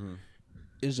part.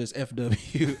 It's just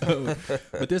FW.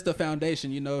 But this the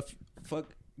foundation. You know, if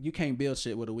you can't build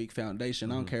shit with a weak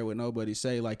foundation. I don't care what nobody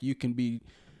say. Like, you can be.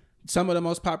 Some of the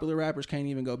most popular rappers can't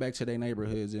even go back to their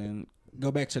neighborhoods and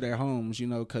go back to their homes, you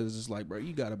know, because it's like, bro,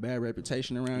 you got a bad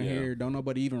reputation around here. Don't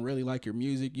nobody even really like your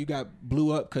music. You got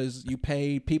blew up because you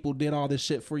paid. People did all this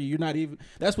shit for you. You're not even.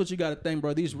 That's what you got to think,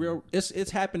 bro. These real. It's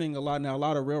happening a lot now. A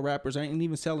lot of real rappers ain't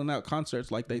even selling out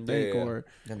concerts like they think, or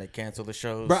then they cancel the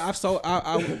shows. Bro, I've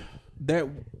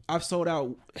sold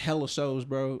out hella shows,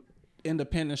 bro.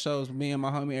 Independent shows. Me and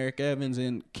my homie Eric Evans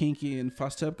and Kinky and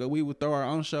Fostepka, we would throw our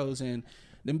own shows, and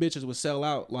them bitches would sell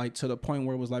out, like, to the point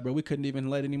where it was like, bro, we couldn't even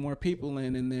let any more people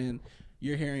in. And then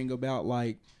you're hearing about,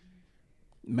 like,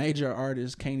 major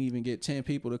artists can't even get 10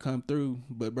 people to come through,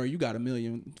 but bro, you got 1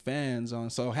 million fans on,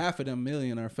 so half of them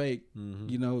million are fake.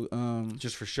 You know,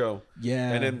 just for show.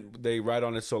 Yeah, and then they ride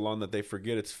on it so long that they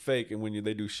forget it's fake, and when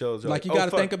they do shows, like you got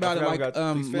to think about it,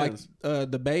 like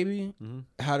the baby,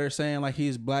 how they're saying like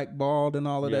he's blackballed and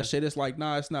all of that shit. It's like,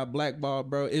 nah, it's not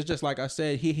blackballed, bro. It's just like I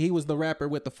said, he was the rapper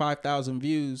with the 5,000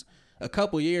 views. A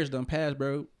couple years done passed,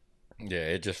 bro. Yeah,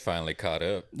 it just finally caught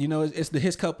up. You know,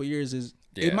 his couple years is.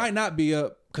 Yeah. It might not be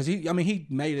up because he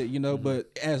made it, you know,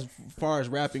 but as far as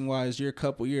rapping wise, your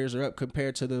couple years are up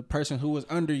compared to the person who was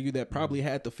under you that probably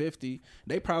had the 50.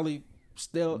 They probably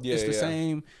still, it's the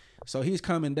same. So he's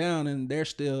coming down and they're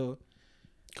still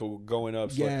going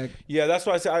up. So yeah, that's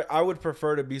why I say I would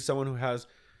prefer to be someone who has,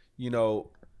 you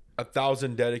know,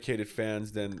 1,000 dedicated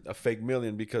fans than a fake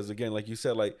million, because again, like you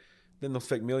said, like, then those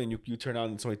fake million, you turn out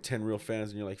and it's only 10 real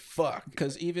fans and you're like, fuck.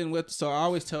 Because even with, so I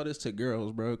always tell this to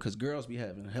girls, bro, because girls be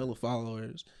having hella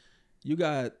followers. You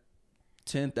got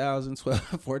 10,000, 12,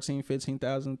 14,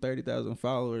 15,000, 30,000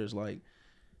 followers. Like,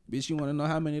 bitch, you want to know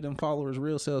how many of them followers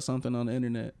real sell something on the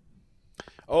internet?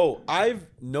 Oh, I've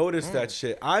noticed that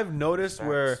shit. I've noticed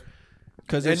where,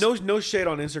 because no shade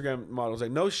on Instagram models, like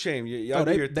no shame. Y'all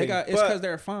do your thing. It's because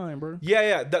they're fine, bro.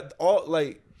 Yeah. That all,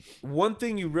 like, one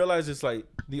thing you realize is like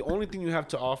the only thing you have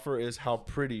to offer is how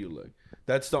pretty you look.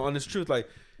 That's the honest truth. Like,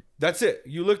 that's it.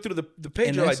 You look through the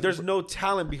page, you're like, there's no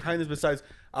talent behind this besides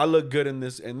I look good in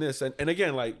this and this. And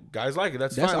again, like, guys like it.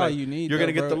 That's fine. All like, you need. You're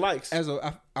gonna get the likes. I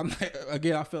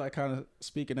feel like kind of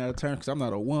speaking out of turn because I'm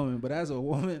not a woman, but as a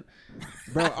woman,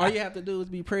 bro, all you have to do is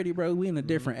be pretty, bro. We in a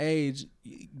different age.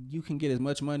 You can get as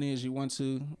much money as you want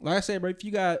to. Like I said, bro, if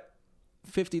you got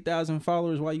 50,000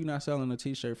 followers, why you not selling a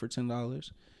T-shirt for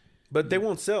 $10? But they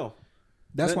won't sell.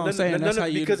 That's what I'm saying. That's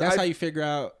how you figure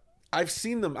out. I've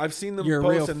seen them your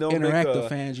post real and they'll interactive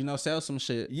fans, you know, sell some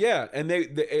shit. Yeah, and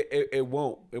it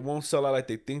won't sell out like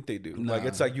they think they do. Nah. Like,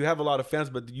 it's like you have a lot of fans,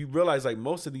 but you realize like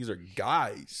most of these are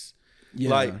guys.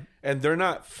 Yeah. Like, and they're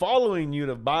not following you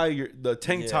to buy the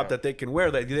tank top that they can wear.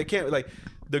 Like, they can't like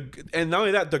and not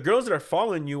only that, the girls that are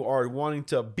following you are wanting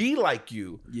to be like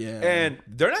you. Yeah. And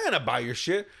they're not gonna buy your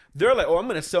shit. They're like, oh, I'm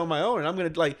gonna sell my own, and I'm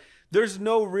gonna like. There's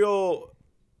no real.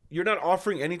 You're not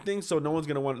offering anything, so no one's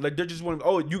gonna want. Like, they're just wanting.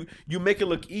 Oh, you make it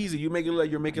look easy. You make it look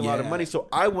like you're making a lot of money. So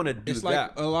I want to do that. It's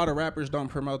like a lot of rappers don't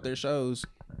promote their shows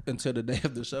until the day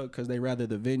of the show because they rather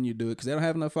the venue do it because they don't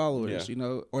have enough followers, you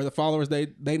know, or the followers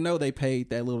they know they paid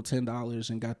that little $10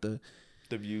 and got the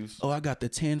views. Oh, I got the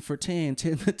 10 for $10,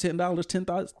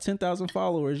 $10, 10,000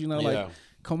 followers. You know, like,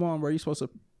 come on, bro, you supposed to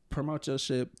promote your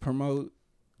shit.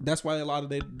 That's why a lot of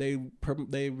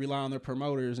they rely on their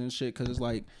promoters and shit because it's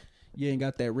like you ain't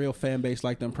got that real fan base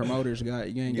like them promoters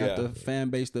got. You ain't got the fan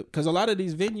base because a lot of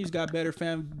these venues got better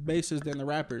fan bases than the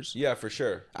rappers. Yeah, for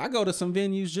sure. I go to some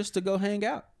venues just to go hang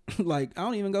out. Like, I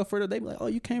don't even go for it. They be like, "Oh,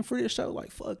 you came for this show?"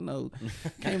 Like, fuck no,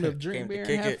 came to drink beer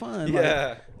and have fun.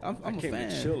 Yeah, like, I'm a fan.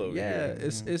 To chill over here.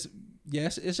 It's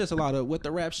just a lot of with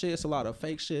the rap shit. It's a lot of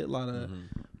fake shit. A lot of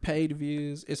paid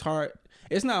views. It's hard.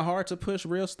 It's not hard to push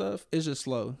real stuff. It's just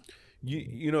slow.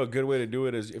 You know a good way to do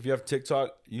it is if you have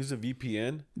TikTok, use a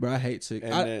VPN. Bro, I hate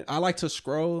TikTok. And then- I like to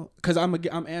scroll because I'm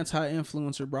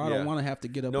anti-influencer, bro. I Yeah. don't want to have to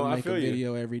get up No, and I make a feel you.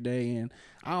 video every day, and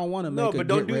I don't want to make. No, a but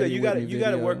don't get do that. ready You with gotta me you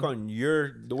gotta video. work on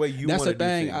the way you That's want the to do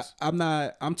thing.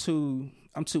 things.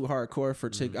 I'm too hardcore for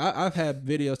TikTok. I've had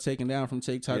videos taken down from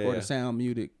TikTok or Yeah. the sound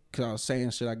muted because I was saying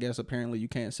shit. I guess apparently you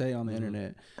can't say on the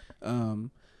internet.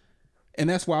 And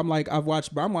that's why I'm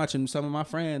watching some of my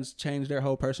friends change their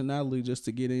whole personality just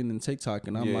to get in TikTok,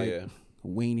 and I'm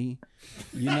weenie,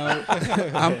 you know.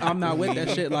 I'm not with that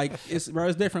shit. Like it's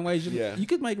different ways. You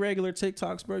could make regular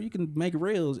TikToks, bro. You can make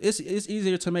reels. It's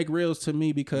easier to make reels to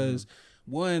me because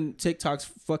one, TikTok's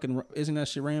fucking isn't that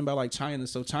shit ran by like China,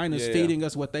 so China's feeding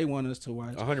us what they want us to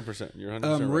watch. 100%. You're 100%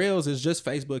 right. Reels is just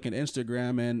Facebook and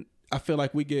Instagram, and I feel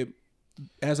like we get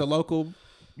as a local.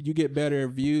 You get better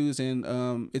views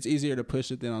and it's easier to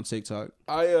push it than on TikTok.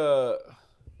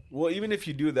 Well, even if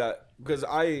you do that, because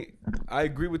I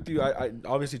agree with you. I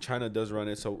obviously China does run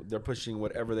it, so they're pushing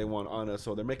whatever they want on us,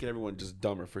 so they're making everyone just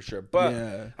dumber for sure. But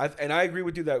I agree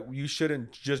with you that you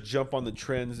shouldn't just jump on the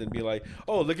trends and be like,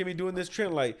 oh, look at me doing this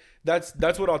trend. Like that's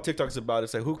what all TikTok's about.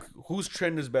 It's like whose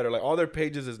trend is better. Like all their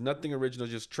pages is nothing original,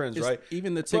 just trends, right?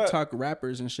 Even the TikTok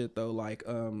rappers and shit though. Like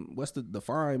what's the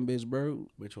fine bitch, bro?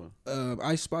 Which one?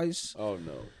 Ice Spice. Oh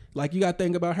no. Like you got to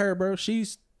think about her, bro.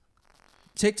 She's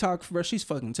TikTok, bro. She's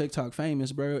fucking TikTok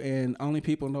famous, bro, and only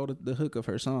people know the hook of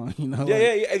her song. You know? Yeah,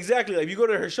 exactly. Like if you go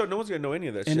to her show, no one's gonna know any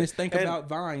of that. And shit. it's about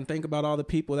Vine. Think about all the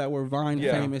people that were Vine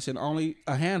famous, and only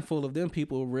a handful of them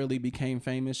people really became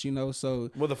famous. You know,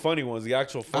 so well, the funny ones, the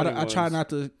actual funny ones. I try not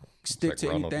to stick like to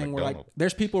Ronald anything where like McDonald.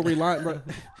 there's people relying. Bro.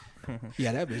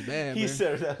 Yeah, that was bad. He bro.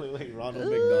 said that like Ronald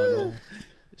McDonald.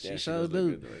 She sure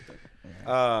do.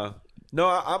 No,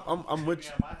 I'm with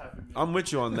you. I'm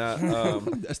with you on that.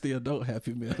 That's the adult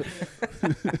Happy Meal.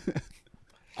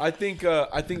 I think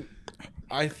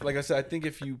like I said, I think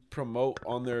if you promote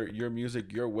on your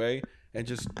music your way and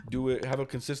just do it, have a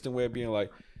consistent way of being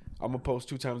like, I'm gonna post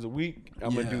 2 times a week.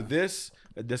 I'm gonna do this.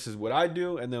 This is what I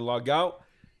do, and then log out.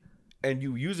 And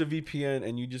you use a VPN,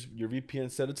 and your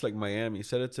VPN set it to like Miami,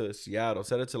 set it to Seattle,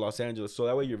 set it to Los Angeles, so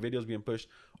that way your video's being pushed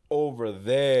over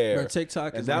there. Bro,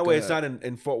 TikTok, and is that like way it's not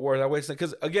in Fort Worth. That way it's not,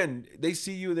 because again, they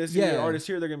see you, they see your artist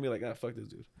here, they're gonna be like, fuck this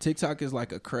dude. TikTok is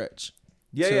like a crutch.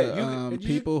 Yeah, to,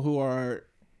 people who are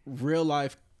real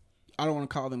life. I don't want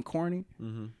to call them corny,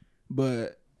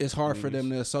 but it's hard for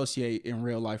them to associate in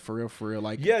real life for real.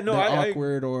 Like they're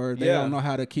awkward or they don't know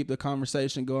how to keep the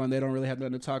conversation going. They don't really have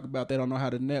nothing to talk about. They don't know how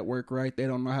to network right. They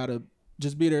don't know how to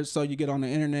just be there. So you get on the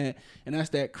internet, and that's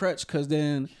that crutch, because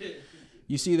then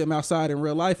you see them outside in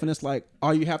real life, and it's like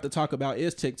all you have to talk about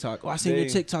is TikTok. Oh, I seen your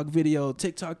TikTok video.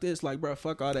 TikTok this, like, bro,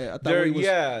 fuck all that. I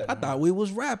thought we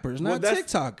was rappers, not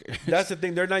TikTokers. That's the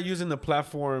thing. They're not using the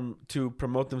platform to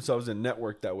promote themselves and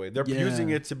network that way. They're using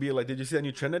it to be like, did you see that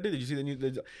new trend I did? Did you see the new?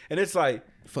 And it's like,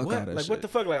 fuck what? All that like, shit. what the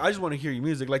fuck? Like, I just want to hear your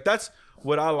music. Like, that's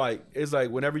what I like. Is like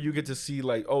whenever you get to see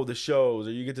like, oh, the shows,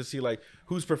 or you get to see like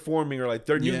who's performing, or like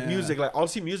their new music. Like, I'll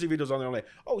see music videos on there. I'm like,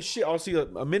 oh shit, I'll see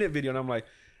a minute video, and I'm like,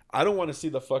 I don't want to see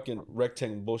the fucking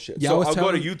rectangle bullshit. Yeah, so I'll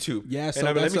go to YouTube. Yeah, so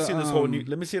and let me see this whole new.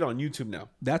 Let me see it on YouTube now.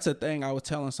 That's a thing. I was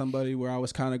telling somebody where I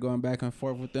was kind of going back and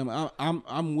forth with them.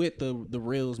 I'm with the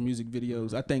Reels music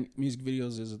videos. I think music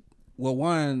videos is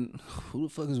one. Who the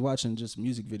fuck is watching just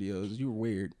music videos? You're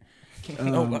weird.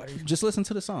 Nobody. Just listen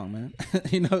to the song, man.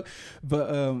 You know.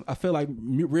 But I feel like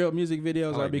real music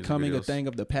videos are becoming a thing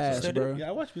of the past, bro. Yeah,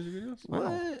 I watch music videos.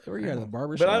 What? Or you at the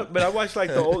barbershop? But I watch like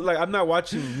the old, like I'm not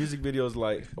watching music videos.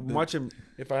 Like I'm watching,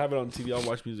 if I have it on TV, I'll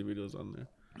watch music videos on there.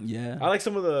 Yeah. I like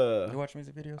some of You watch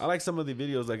music videos? I like some of the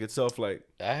videos like itself. Like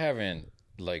I haven't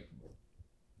like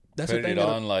That's put the thing it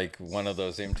on like one of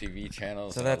those MTV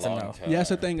channels. So in that's a a long no. time. Yeah, that's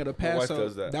the thing of the past. wife So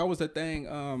does that. that was the thing.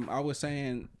 I was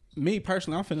saying, me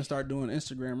personally, I'm finna start doing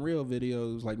Instagram reel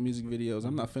videos, like music videos.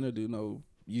 I'm not finna do no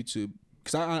YouTube,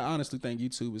 because I honestly think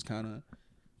YouTube is kind of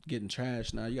getting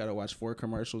trashed now. You got to watch 4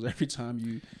 commercials every time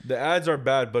you. the ads are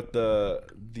bad, but the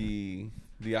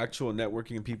actual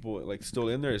networking and people like still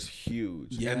in there is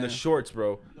huge. Yeah. And the shorts,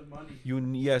 bro. You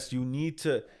need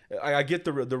to. I get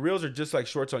the reels are just like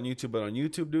shorts on YouTube, but on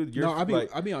YouTube, dude, you're I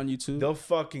like, be on YouTube they'll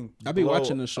fucking. I be blow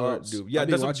watching the up, shorts. dude. Yeah, I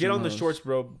be that's watching get on the those. shorts,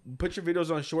 bro. Put your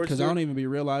videos on shorts, because I dude. don't even be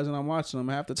realizing I'm watching them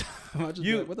half the time. I just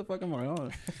You- like, what the fuck am I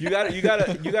on? You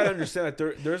gotta understand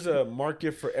that there's a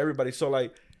market for everybody. So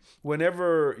like,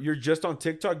 whenever you're just on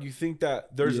TikTok, you think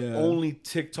that there's only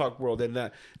TikTok world and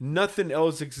that nothing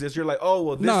else exists. You're like, oh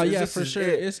well, this for is sure.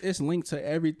 it. It's linked to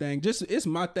everything. Just it's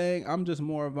my thing. I'm just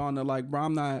more of on the like, bro.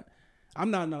 I'm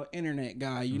not no internet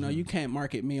guy. You know, you can't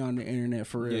market me on the internet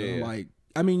for real. Yeah. Like,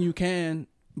 I mean, you can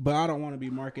but I don't want to be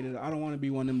marketed. I don't want to be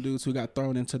one of them dudes who got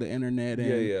thrown into the internet.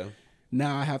 And Yeah.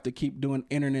 now I have to keep doing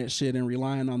internet shit and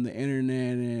relying on the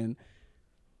internet. And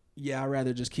yeah, I'd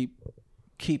rather just keep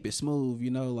it smooth,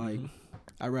 you know, like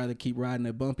I'd rather keep riding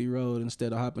a bumpy road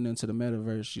instead of hopping into the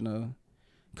metaverse, you know,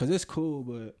 because it's cool,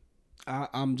 but I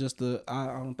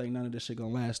don't think none of this shit gonna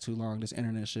last too long, this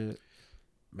internet shit.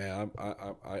 Man,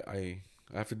 I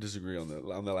have to disagree on the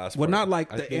last Well, part. not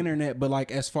like I the think- internet, but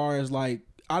like as far as like,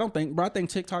 I think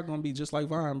TikTok gonna be just like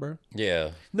Vine, bro.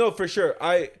 Yeah. No, for sure.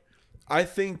 I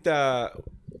think that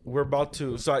we're about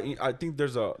to. So I think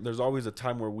there's always a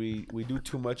time where we do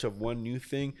too much of one new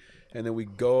thing, and then we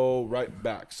go right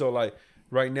back. So like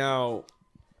right now,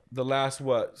 the last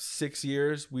 6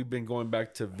 years we've been going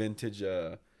back to vintage.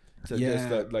 The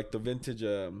vintage,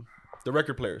 the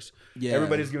record players. Yeah.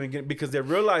 Everybody's gonna get because they're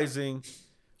realizing,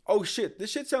 oh shit, this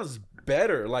shit sounds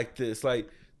better like this. Like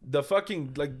the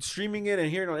fucking like streaming it and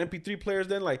hearing on MP3 players.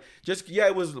 Then like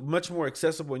it was much more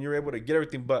accessible and you're able to get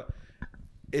everything, but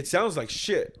it sounds like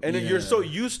shit. And then Yeah. you're so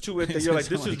used to it that you're like,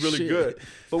 this Sound is like really shit. good.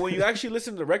 But when you actually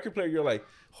listen to the record player, you're like,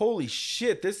 holy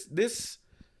shit, this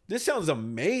sounds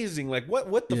amazing. Like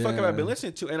what the fuck have I been Yeah.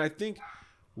 listening to? And I think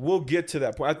we'll get to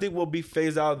that point. I think we'll be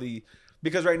phased out of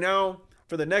because right now,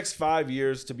 for the next 5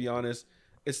 years, to be honest,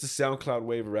 it's the SoundCloud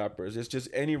wave of rappers. It's just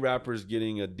any rappers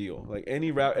getting a deal. Like any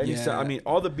Yeah. sound. I mean,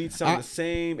 all the beats sound the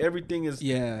same. Everything is.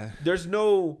 Yeah, There's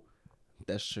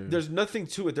that's true. nothing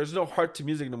to it. There's no heart to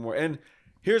music no more. And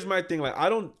here's my thing. Like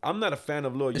I'm not a fan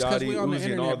of Lil It's 'cause Yachty, we on the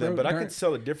Uzi, and all internet, that, bro. but I can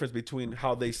tell the difference between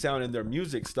how they sound and their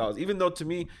music styles. Even though to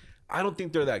me, I don't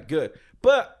think they're that good.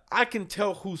 But I can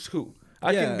tell who's who.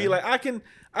 I can be like, I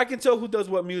can tell who does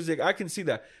what music. I can see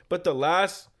that. But the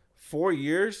last 4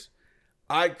 years,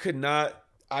 I could not.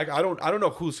 I don't know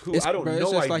who's who. I don't bro, know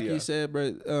it's just idea. like you said,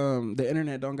 bro. The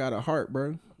internet don't got a heart,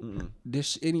 bro.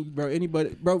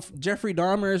 Anybody, bro. Jeffrey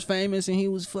Dahmer is famous and he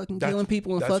was fucking killing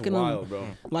people and that's fucking wild, them. bro.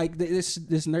 Like this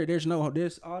nerd. There's no all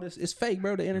this. It's fake,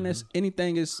 bro. The internet's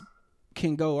anything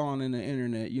can go on in the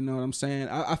internet. You know what I'm saying?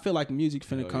 I feel like music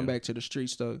finna come back to the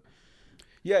streets though.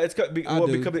 Yeah, it's Because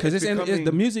becoming,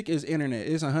 the music is internet.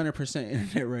 It's 100%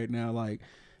 internet right now. Like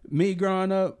me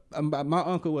growing up, my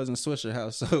uncle was in Swisher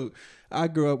House, so I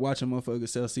grew up watching motherfuckers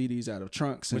sell CDs out of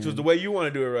trunks. which was the way you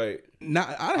want to do it, right?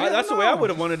 That's The way I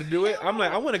would have wanted to do it. I'm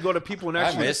like, I want to go to people and I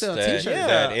actually. miss sell that, t-shirts.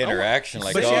 that Yeah, interaction,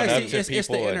 like But going yeah, up to it's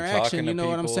people the and interaction. talking You to know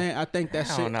what I'm people. saying? I think that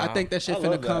Hell shit. no. I think that shit I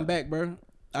love finna come that. back, bro.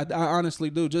 I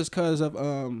honestly do, just because of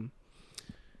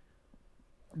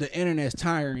the internet's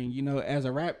tiring. You know, as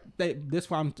a rap, this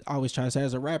why I'm always trying to say,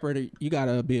 as a rapper, you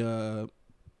gotta be a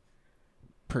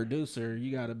producer.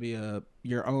 You gotta be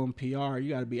your own PR. You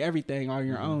gotta be everything on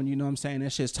your own. You know what I'm saying?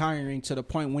 That shit's tiring to the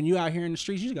point when you out here in the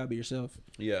streets, you just gotta be yourself.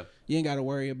 Yeah. You ain't gotta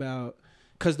worry about,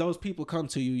 because those people come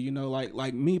to you. You know,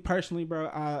 like me personally,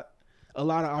 bro. A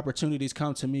lot of opportunities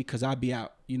come to me because I be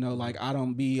out. You know, like I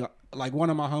don't be like one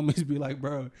of my homies be like,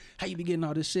 bro, how you be getting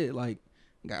all this shit? Like,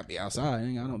 gotta be outside.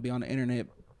 I don't be on the internet.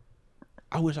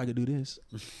 I wish I could do this.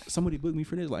 Somebody book me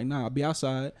for this. Like, nah, I'll be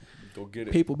outside. Go get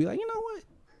it. People be like, you know what?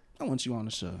 I want you on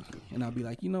the show. And I'll be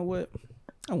like, you know what?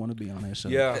 I want to be on that show.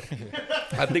 Yeah,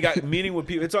 I think meeting with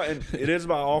people. It's all, and it is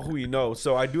about all who you know.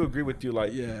 So I do agree with you.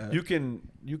 Like, Yeah. you can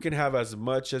have as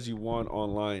much as you want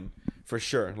online for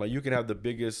sure. Like, you can have the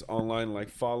biggest online like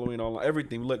following, online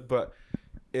everything. Look, but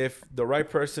if the right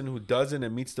person who doesn't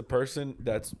and meets the person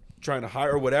that's trying to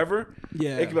hire or whatever,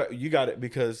 Yeah. it could be like, you got it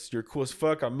because you're cool as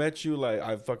fuck. I met you. Like,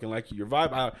 I fucking like your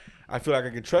vibe. I feel like I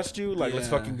can trust you. Like, let's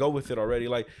Yeah. fucking go with it already.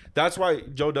 Like, that's why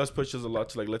Joe does push us a lot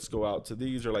to like, let's go out to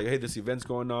these, or like, hey, this event's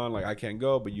going on. Like, I can't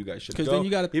go, but you guys should go. 'Cause then you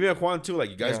gotta- even Juan too.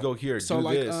 Like, you guys go here. So do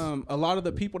like this. a lot of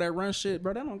the people that run shit,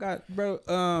 bro, they don't got, bro.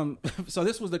 So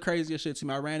this was the craziest shit to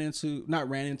me. I not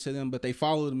ran into them, but they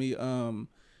followed me.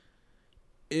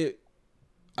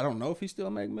 I don't know if he still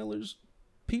Mac Miller's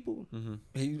people.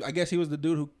 I guess he was the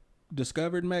dude who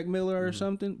discovered Mac Miller or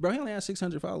something. Bro, he only has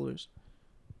 600 followers.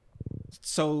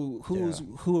 So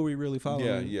who are we really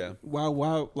following? Yeah.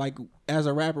 Why like as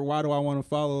a rapper, why do I want to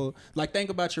follow? Like, think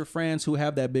about your friends who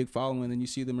have that big following and you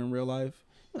see them in real life.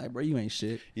 You're like, bro, you ain't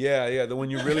shit. Yeah. Then when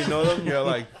you really know them, you're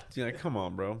like, come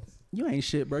on, bro. You ain't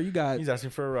shit, bro. You got He's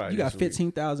asking for a ride. you got this week.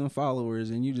 15,000 followers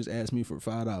and you just asked me for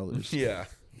 $5. Yeah.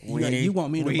 You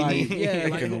want me to buy you? Yeah,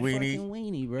 like a Fucking weenie. fucking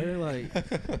weenie, bro. Like,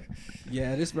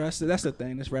 yeah, that's the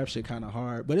thing. This rap shit kind of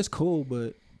hard, but it's cool.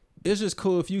 But it's just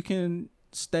cool if you can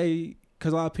stay,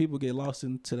 because a lot of people get lost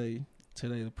into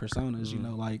their personas. You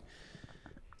know, like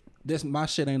my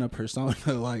shit ain't a persona.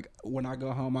 Like, when I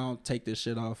go home, I don't take this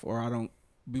shit off, or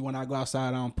when I go outside,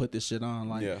 I don't put this shit on.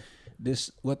 Like,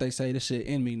 this, what they say, this shit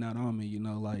in me, not on me. You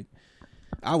know, like,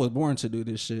 I was born to do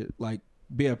this shit. Like,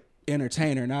 be a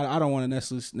entertainer. Now I don't want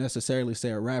to necessarily say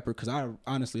a rapper because I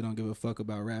honestly don't give a fuck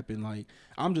about rapping. Like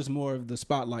I'm just more of the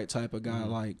spotlight type of guy.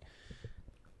 Like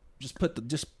just put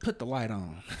the light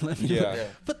on. Let me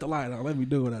put the light on. Let me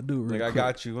do what I do. Like I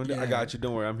got you. I got you.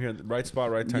 Don't worry. I'm here in the right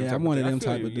spot, right time. Yeah, I'm one of them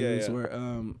type of dudes where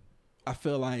I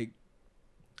feel like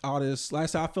all this. Like I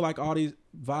said, I feel like all these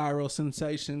viral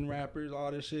sensation rappers,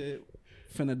 all this shit,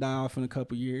 finna die off in a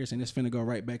couple years, and it's finna go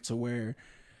right back to where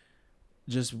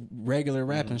just regular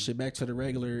rapping shit, back to the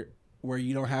regular where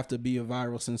you don't have to be a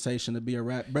viral sensation to be a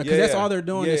rapper. Because that's all they're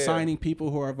doing is signing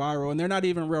people who are viral, and they're not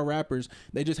even real rappers.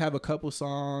 They just have a couple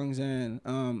songs, and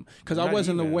because I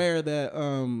wasn't aware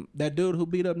that that dude who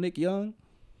beat up Nick Young,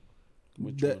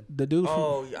 the dude.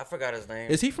 I forgot his name.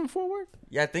 Is he from Fort Worth?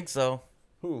 Yeah, I think so.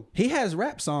 Who? He has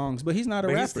rap songs, but he's not a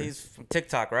rapper. He's from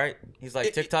TikTok, right? He's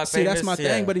like TikTok See, famous. that's my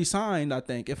thing, but he signed, I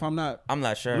think. If I'm not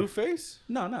sure. Blueface?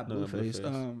 No, not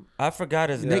Blueface. I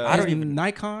forgot his Nick, name. I don't even.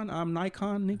 Nikon. I'm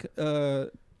Nikon.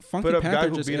 Funky Put up Panther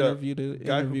guy just who interviewed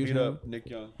beat him. up Nick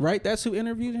Young. Right? That's who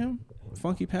interviewed him?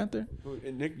 Funky Panther?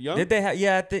 Nick Young? Did they have?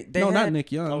 Yeah, I think they. No, had, not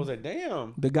Nick Young. I was like,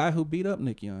 damn. The guy who beat up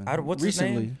Nick Young. What's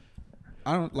recently. his name?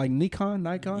 I don't like Nikon.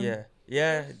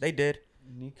 Yeah, they did.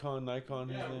 Nikon, his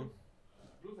name.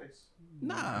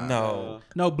 Nah.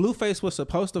 No, Blueface was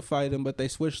supposed to fight him, but they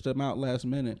switched him out last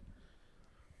minute.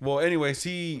 Well, anyways,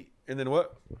 and then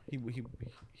what?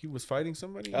 He was fighting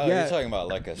somebody? Oh, you're talking about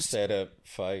like a setup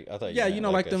fight? I thought. Yeah, you know,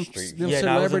 like them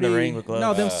Yeah, I was in the ring with gloves.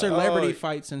 No, them celebrity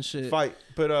fights and shit. But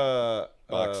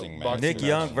boxing match. Nick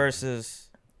Young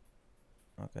versus.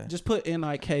 Okay. Just put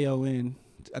Nikon.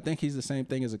 I think he's the same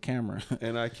thing as a camera.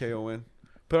 Nikon.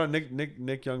 Put on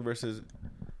Nick Young versus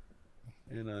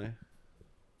Ni.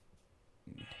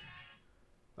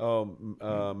 Malcolm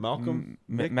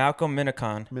Malcolm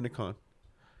Minicon.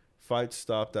 Fight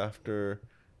stopped after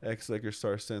ex-Lakers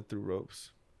star sent through ropes.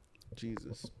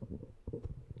 Jesus.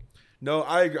 No,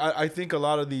 I think a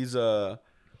lot of these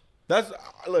that's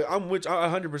look, I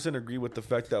 100% agree with the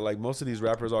fact that like most of these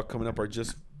rappers all coming up are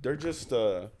just they're just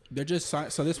so this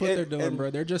is what they're doing,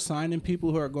 bro. They're just signing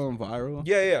people who are going viral.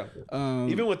 Yeah.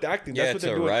 Even with acting, that's what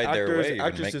they're doing. Actors,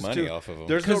 actresses make money too. off of them.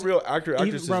 There's no real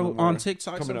actresses bro, on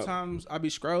TikTok coming sometimes I be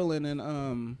scrolling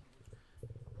and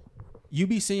you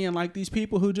be seeing like these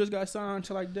people who just got signed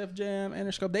to like Def Jam and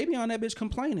Interscope. They be on that bitch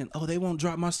complaining. Oh, they won't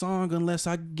drop my song unless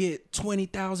I get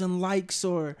 20,000 likes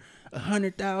or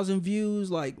 100,000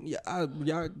 views. Like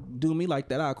y'all do me like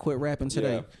that, I'll quit rapping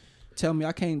today. Yeah. Tell me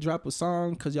I can't drop a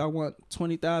song because y'all want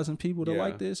 20,000 people to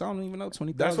like this. I don't even know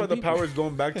 20,000. That's why the people. power is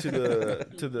going back to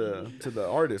the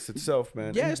artist itself,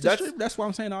 man. Yeah, that's why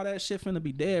I'm saying all that shit finna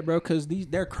be dead, bro. Because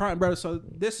they're crying, bro. So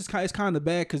this is kind of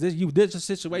bad because this a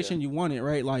situation you wanted,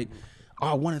 right? Like, oh,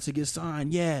 I wanted to get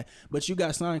signed, yeah, but you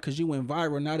got signed because you went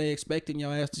viral. Now they expecting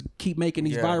your ass to keep making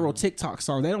these viral TikTok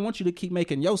songs. They don't want you to keep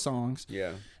making your songs.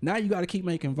 Yeah. Now you got to keep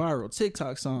making viral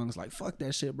TikTok songs. Like, fuck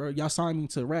that shit, bro. Y'all signed me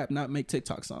to rap, not make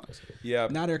TikTok songs. Yeah.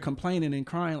 Now they're complaining and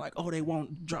crying like, oh, they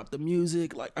won't drop the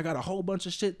music. Like, I got a whole bunch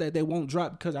of shit that they won't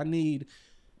drop because I need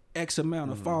X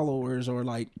amount of followers, or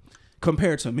like,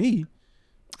 compared to me,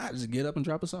 I just get up and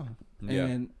drop a song. Yeah.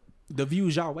 And the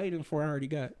views y'all waiting for, I already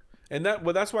got. And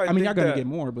that's why I mean, y'all gotta get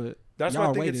more, but that's why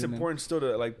I think it's waiting, important still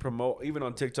to like promote even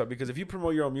on TikTok, because if you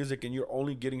promote your own music and you're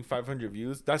only getting 500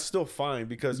 views, that's still fine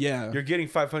because you're getting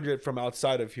 500 from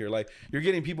outside of here. Like you're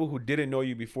getting people who didn't know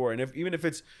you before, and even if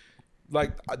it's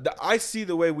like I see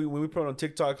the way when we promote on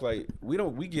TikTok, like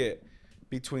we get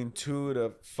between 200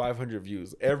 to 500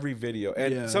 views every video,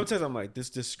 and sometimes I'm like, this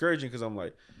is discouraging because I'm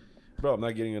like, bro, I'm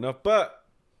not getting enough, but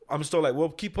I'm still like, well,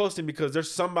 keep posting because there's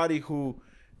somebody who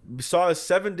saw us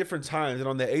 7 different times and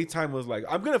on the 8th time was like,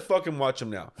 I'm gonna fucking watch him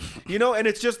now, you know. And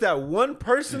it's just that one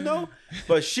person though,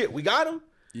 but shit, we got him.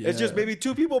 It's just maybe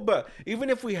 2 people, but even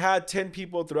if we had 10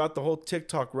 people throughout the whole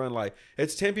TikTok run, like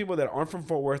it's 10 people that aren't from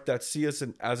Fort Worth that see us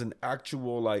as an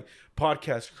actual like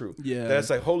podcast crew. That's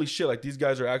like, holy shit, like these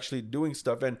guys are actually doing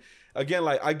stuff. And again,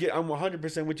 like I'm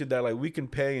 100% with you that like we can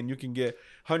pay and you can get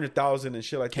 100,000 and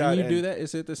shit like that. Can you and do that?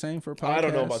 Is it the same for podcasts? I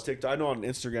don't know about TikTok. I know on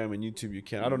Instagram and YouTube you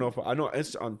can. I don't know if I know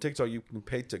on TikTok you can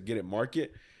pay to get it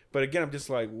market. But again, I'm just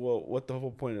like, well, what's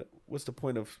the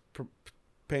point of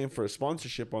paying for a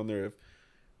sponsorship on there if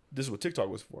this is what TikTok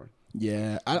was for?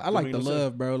 Yeah, I like the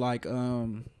love, bro. Like,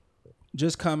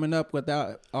 just coming up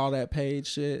without all that paid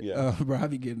shit. Yeah, bro, I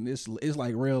be getting this. It's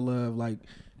like real love. Like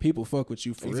people fuck with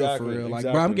you for real. Like,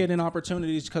 bro, I'm getting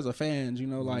opportunities because of fans. You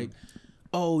know, like,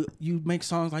 oh, you make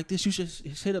songs like this, you should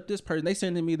hit up this person. They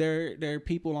sending me their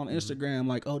people on Instagram.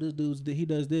 Like, oh, this dude's he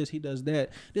does this, he does that.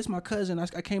 This my cousin.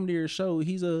 I came to your show.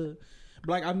 He's a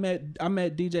like I met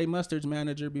DJ Mustard's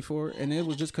manager before, and it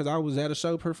was just because I was at a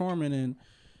show performing and.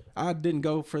 I didn't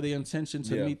go for the intention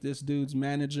to meet this dude's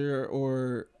manager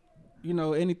or, you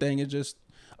know, anything. It just,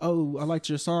 oh, I liked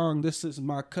your song. This is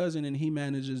my cousin, and he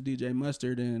manages DJ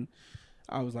Mustard. And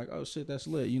I was like, oh, shit, that's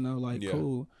lit. You know, like,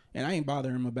 cool. And I ain't bother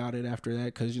him about it after that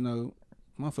because, you know,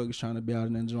 motherfuckers trying to be out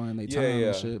and enjoying their time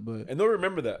and shit. But and they'll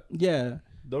remember that. Yeah.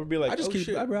 They'll be like, I just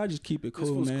shit. I just keep it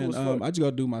cool, man. Cool I just go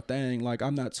do my thing. Like,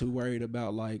 I'm not too worried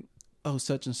about, like, oh,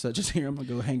 such and such is here. I'm going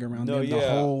to go hang around them the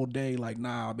whole day. Like,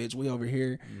 nah, bitch, we over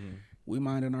here. We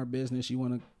minding our business. You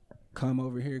want to come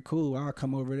over here? Cool, I'll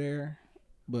come over there.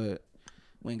 But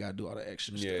we ain't got to do all the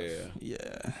extra stuff.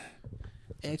 Yeah.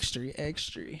 Extra.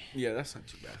 Yeah, that's not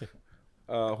too bad.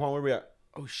 Juan, where we at?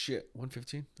 Oh, shit.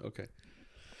 1:15? Okay.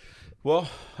 Well,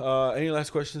 any last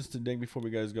questions to Ding before we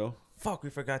guys go? Fuck, we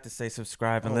forgot to say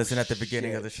subscribe and listen at the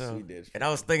beginning of the show. We did. And I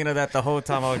was thinking of that the whole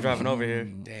time I was driving over here.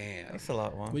 Damn. That's a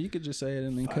lot, Juan. Well, you could just say it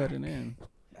and then cut it in.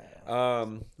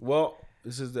 Well,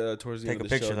 this is towards the Take end a of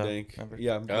the picture, show, though. Dink. Remember?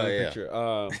 Yeah, I'm taking a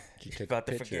picture. You took About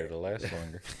a to picture forget. to last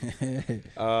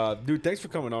longer. Dude, thanks for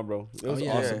coming on, bro. It was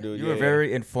awesome, dude. You were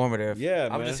very informative. Yeah,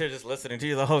 I'm man. just here just listening to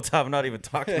you the whole time, not even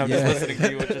talking. I'm just listening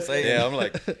to you what you're saying. Yeah, I'm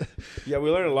like, Yeah, we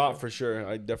learned a lot for sure.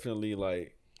 I definitely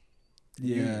like.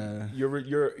 Yeah.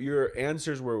 Your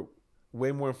answers were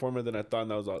way more informative than I thought,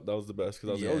 and that was the best because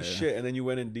I was like, oh shit, and then you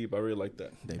went in deep. I really like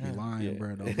that. They be lying,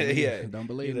 bro. Don't Yeah. believe, don't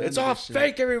believe It's none of all this shit.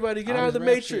 fake. Everybody, get out of the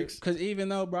Matrix. Because even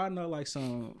though, bro, I know like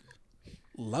some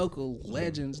local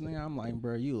legends, nigga, I'm like,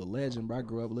 bro, you a legend, bro. I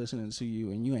grew up listening to you,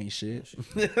 and you ain't shit.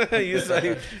 You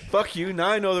say, fuck you. Now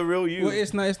I know the real you. Well,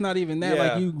 it's not even that. Yeah.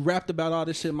 Like, you rapped about all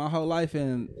this shit my whole life,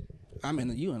 and I'm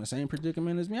you in the same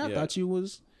predicament as me. I thought you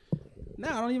was.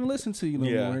 Now I don't even listen to you no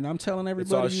more, and I'm telling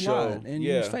everybody you lied and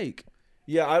you was fake.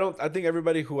 Yeah, I think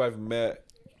everybody who I've met,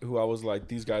 who I was like,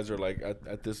 these guys are like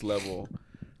at this level,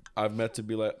 I've met to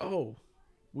be like, oh,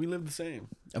 we live the same.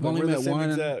 I've Like, only we're the met same one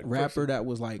exact rapper person. that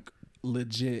was like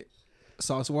legit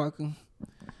Sauce Walker,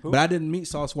 but I didn't meet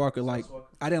Sauce Walker. Like,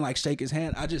 I didn't like shake his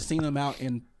hand. I just seen him out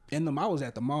in them. I was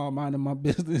at the mall minding my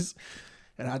business,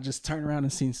 and I just turned around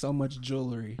and seen so much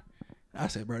jewelry. I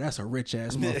said, bro, that's a rich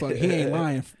ass motherfucker. He ain't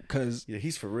lying because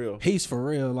he's for real. He's for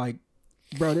real. Like,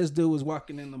 bro, this dude was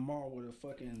walking in the mall with a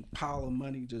fucking pile of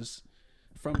money just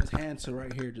from his hand to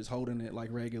right here, just holding it like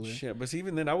regular. Shit, but see,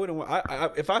 even then, I wouldn't want.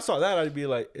 If I saw that, I'd be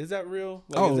like, "Is that real?"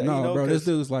 Like, Oh is that, no, you know, bro, this 'cause-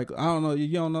 dude's like, I don't know,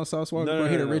 you don't know Sauce Walker, No, bro.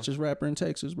 no, He the no. richest rapper in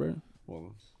Texas, bro.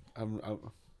 Well, I'm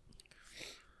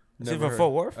Is he from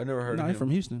Fort Worth? I never heard No, of he him. from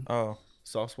Houston, Oh,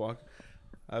 Sauce Walk.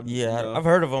 yeah. I've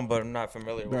heard of him, but I'm not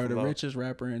familiar bro. with The him. richest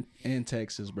rapper in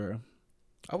Texas, bro.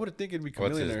 I would have think it'd be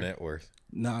what's his Chameleon. net worth?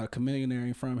 Nah, Chameleon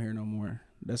ain't from here no more.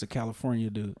 That's a California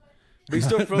dude. But he's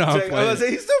still from No, I'm Texas. I playing. was gonna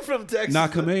say he's still from Texas. Nah,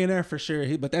 Chameleon for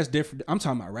sure. But that's different. I'm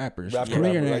talking about rappers. Rapper,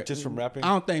 Chameleon, like just from rapping. I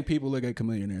don't think people look at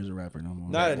Chameleon as a rapper no more.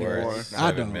 Not anymore. Worth I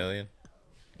 7 don't. million?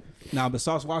 Nah, but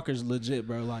Sauce Walker's legit,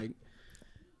 bro. Like,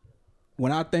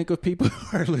 when I think of people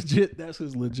who are legit, that's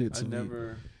who's legit to I me.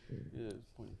 never. Yeah,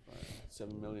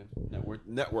 0.57 million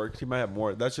net worth. He might have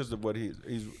more. That's just what he's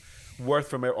worth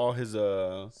from all his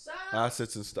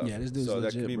assets and stuff. Yeah, this dude's so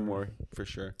that legit, could be bro. more for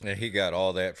sure. And he got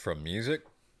all that from music?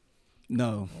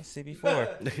 No,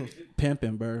 CB4.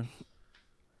 pimping, bro.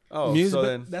 Oh, Music, so but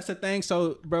then that's the thing.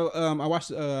 So, bro, I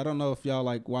watched. I don't know if y'all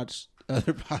like watch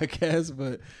other podcasts,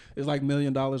 but it's like $1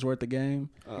 million worth of game.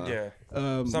 Yeah.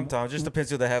 Um, Sometimes just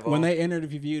depends who they have when on. they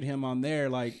interviewed him on there,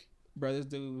 like, bro, this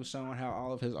dude was showing how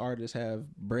all of his artists have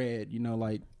bread. You know,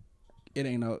 like, it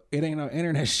ain't no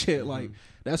internet shit. Like,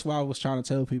 that's why I was trying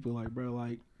to tell people, like, bro,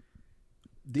 like,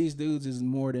 these dudes is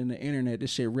more than the internet.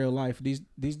 This shit real life. These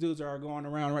dudes are going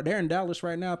around. They're in Dallas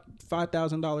right now.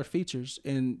 $5,000 features,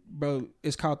 and bro,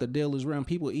 it's called The Deal Is Real.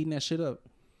 People eating that shit up,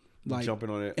 like jumping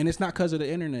on it. and it's not because of the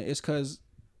internet. It's because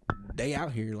they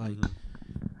out here. Like,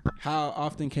 how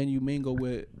often can you mingle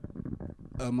with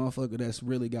a motherfucker that's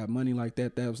really got money like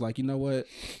that? That was like, you know what?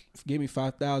 Give me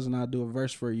 5,000. I'll do a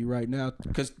verse for you right now.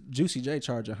 Because Juicy J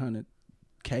charge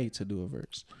 $100K to do a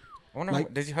verse. I wonder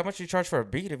like- how much you charge for a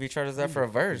beat if he charges that for a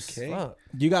verse. Okay. Fuck.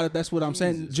 You got it. That's what I'm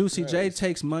saying. Jesus Juicy J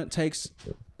Christ. takes.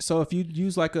 So if you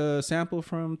use like a sample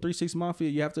from 3 6 Mafia,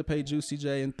 you have to pay Juicy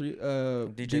J and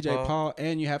DJ Paul,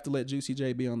 and you have to let Juicy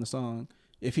J be on the song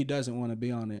if he doesn't want to be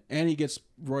on it, and he gets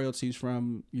royalties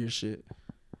from your shit.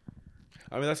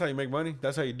 I mean, that's how you make money.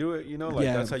 That's how you do it. You know, like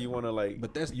Yeah. that's how you want to like.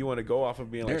 But that's- you want to go off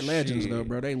of being They're like legends shit. though,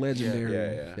 bro. They legendary.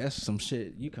 Yeah. That's some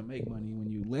shit. You can make money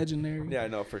when you legendary. Yeah, I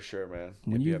know for sure, man.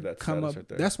 When If you have that come status up, right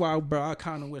there. that's why, bro. I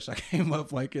kind of wish I came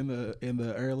up like in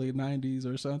the early '90s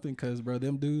or something, because bro,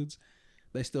 them dudes,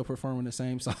 they still performing the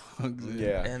same songs. And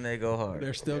yeah. And they go hard.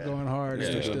 they're still going hard. And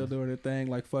they're Yeah. still doing their thing.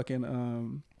 Like fucking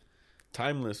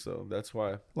timeless though. That's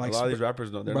why Like, a lot of these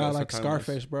rappers don't. They're bro, not like so timeless.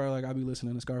 Scarface, bro. Like I be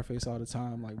listening to Scarface all the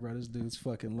time. Like, bro, this dude's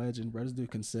fucking legend. Bro, this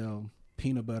dude can sell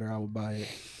peanut butter. I would buy it.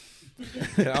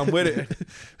 Yeah, I'm with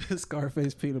it.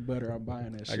 Scarface peanut butter. I'm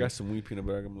buying that shit. I got some weed peanut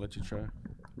butter. I'm gonna let you try.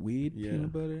 weed Yeah.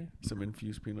 peanut butter, Some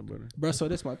infused peanut butter. bro. So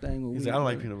that's my thing with He's weed. like, I don't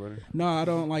like bro. peanut butter. No, I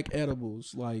don't like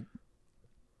edibles. Like,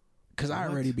 cause I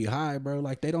What? already be high, bro.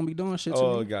 Like they don't be doing shit to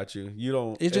Oh, me. got you. You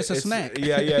don't. It's just a snack.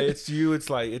 Yeah, it's you. It's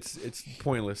like it's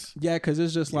pointless. Yeah, cause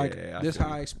it's just like Yeah, I this feel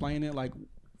how I explain it. Like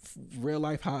real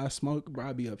life, how I smoke, bro.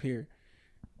 I be up here.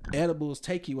 Edibles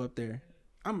take you up there.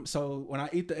 So when I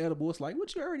eat the edible, it's like,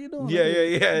 what you already doing? Yeah.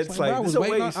 It's It's like, bro, this a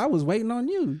waiting. waste. I was waiting on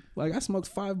you. Like I smoked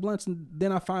 5 blunts and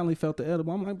then I finally felt the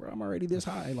edible. I'm like, bro, I'm already this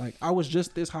high. Like I was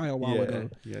just this high a while ago.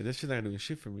 Yeah, this shit not doing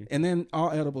shit for me. And then all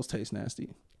edibles taste nasty.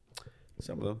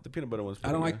 Some of them, the peanut butter ones.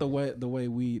 I don't pretty like the way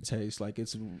weed tastes. Like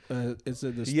it's a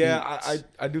distinct, Yeah,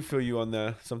 I do feel you on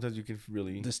that. Sometimes you can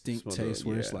really distinct smell taste the-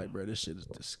 where it's yeah. like, bro, this shit is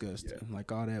disgusting.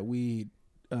 Like all that weed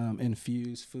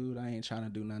infused food. I ain't trying to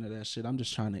do none of that shit. I'm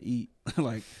just trying to eat.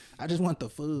 Like I just want the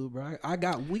food, bro.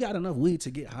 We got enough weed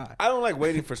to get high. I don't like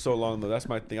waiting for so long though. That's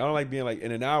my thing. I don't like being like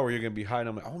in an hour you're gonna be high. And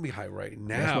I'm like, I want to be high right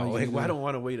now. why you Like, do I it. don't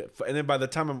want to wait. And then by the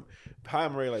time I'm high,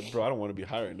 I'm already like, bro, I don't want to be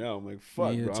high right now. I'm like,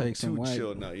 fuck, Yeah, bro, I'm take some too white-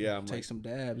 chill now. Yeah, I'm Take like, some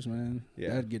dabs, man. Yeah.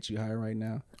 That'd get you high right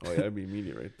now. oh yeah, that'd be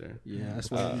immediate right there. Yeah,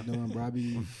 that's what I be doing, bro.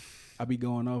 I be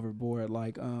going overboard.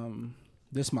 Like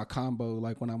this is my combo.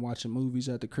 Like when I'm watching movies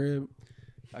at the crib,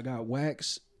 I got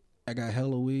wax, I got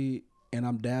hella weed, and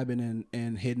I'm dabbing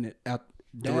and hitting it out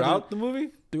Throughout the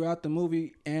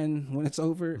movie, and when it's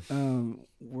over,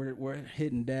 we're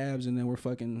hitting dabs and then we're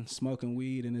fucking smoking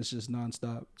weed and it's just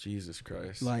nonstop. Jesus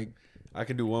Christ. Like I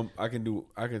can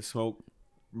smoke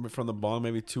from the bong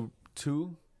maybe two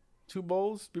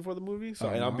bowls before the movie. So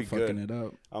and I'll I'm be fucking good. it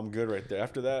up. I'm good right there.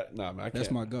 After that, nah, man, I can't.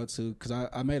 That's my go-to because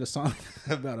I made a song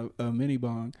about a mini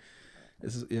bong.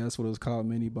 That's what it was called,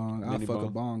 mini bong. I'll Mini fuck a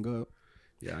bong. bong up.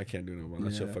 Yeah, I can't do no more.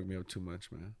 That shit Yeah. fuck me up too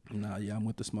much, man. Nah, yeah, I'm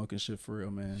with the smoking shit for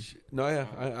real, man. No, yeah,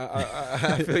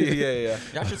 I feel you. Yeah.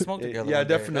 Y'all should smoke together. Yeah, one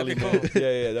day. definitely, That'd man. be cool.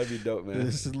 Yeah, that'd be dope, man.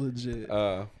 This is legit.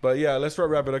 But yeah, let's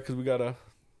wrap it up because we gotta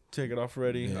take it off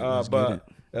already. Yeah, let's But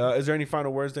is there any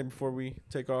final words then before we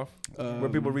take off? Where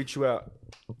people reach you out?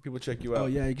 People check you out. Oh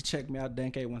yeah, you can check me out,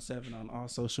 Dank817 on all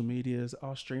social medias,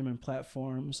 all streaming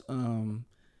platforms.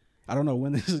 I don't know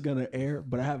when this is gonna air,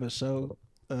 but I have a show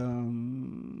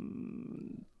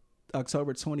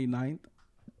October 29th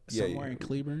somewhere in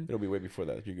Cleburne. It'll be way before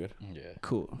that. You're good. Yeah.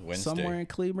 Cool. Wednesday. Somewhere in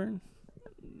Cleburne.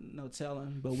 No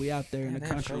telling, but we out there in the Damn,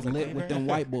 country shows in lit with them Cleburne?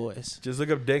 white boys. Just look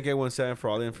up Dank817 for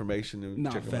all the information. And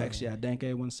No, check 'em facts. Yeah,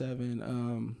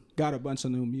 Dank817. Got a bunch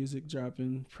of new music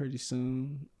dropping pretty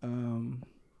soon.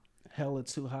 Hella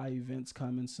Too High events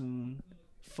coming soon.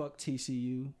 Fuck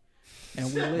TCU.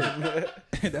 And we lit.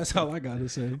 That's all I gotta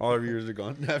say. All our viewers are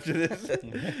gone after this.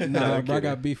 Nah, I'm bro, I kidding.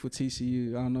 got beef with TCU.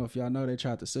 I don't know if y'all know they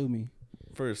tried to sue me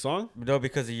For your song? No,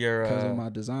 because of your because of my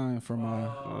design for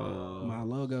my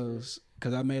logos.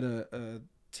 Because I made a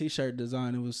t-shirt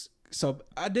design. It was so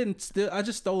I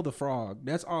just stole the frog.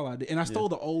 That's all I did, and I stole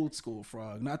the old school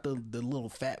frog, not the little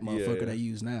fat motherfucker Yeah. they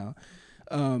use now.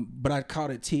 But I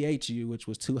called it THU, which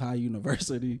was Too High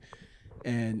University.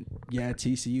 And yeah,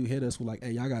 TCU hit us with like,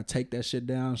 hey, y'all gotta take that shit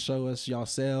down, show us y'all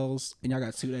sales, and y'all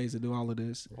got 2 days to do all of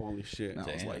this. Holy shit. And I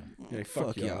was Damn. like, Yeah,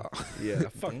 fuck y'all. Yeah,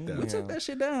 fuck We that. took that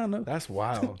shit down though. That's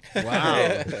wild. Wow.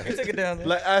 Yeah, you took it down there.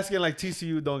 Like asking like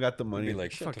TCU don't got the money. Be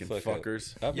like, shut the fucking fuck up.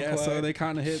 fuckers. I've been Yeah, so quiet. they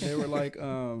kind of hit. They were like,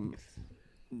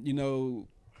 you know,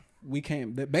 we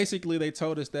came. Basically, they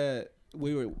told us that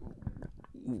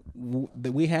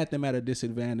that we had them at a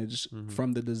disadvantage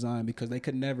from the design because they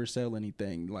could never sell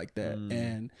anything like that,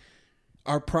 and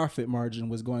our profit margin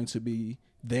was going to be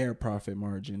their profit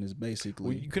margin. Is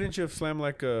basically. Well, couldn't you have slammed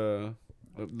like the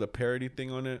parody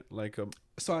thing on it, like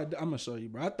So I'm gonna show you,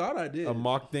 bro. I thought I did. a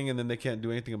mock thing, and then they can't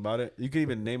do anything about it? You can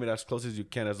even name it as close as you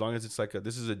can, as long as it's like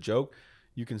this is a joke.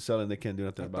 You can sell it, and they can't do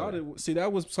nothing I about thought it. it. See,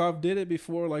 that was so I did it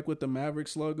before, like with the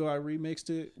Mavericks logo. I remixed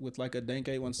it with like a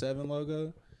Dank817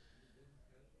 logo.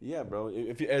 Yeah, bro.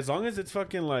 If you, as long as it's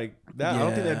fucking like that, I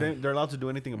don't think Yeah. they're allowed to do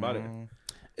anything about it.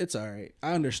 It's all right.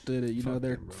 I understood it. You know,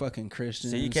 they're fucking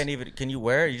Christians. So you can't even. Can you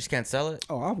wear it? You just can't sell it.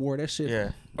 Oh, I wore that shit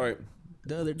Yeah. All right,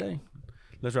 the other day.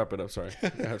 let's wrap it up. Sorry,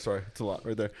 sorry, it's a lot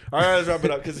right there. All right, let's wrap it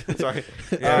up because sorry.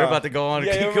 Yeah, we're about to go on.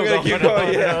 yeah, keep we're gonna keep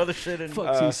going, yeah. Other shit. And, Fuck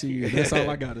TCU. That's all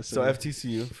I gotta say. So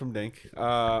FTCU from Dank.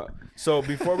 So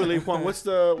before we leave, Juan, what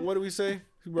do we say?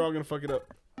 We're all gonna fuck it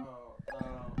up.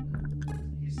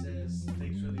 He says,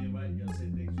 thanks for the invite. You gotta say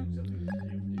thanks for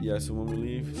accepting the Yeah. So when we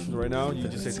leave, right now, you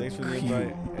just say thanks for the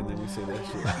invite, and then you say that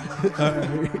shit.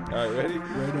 All right, ready?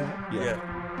 Right now. Yeah.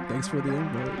 yeah. Thanks for the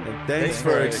invite. And thanks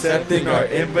for accepting our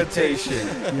invitation.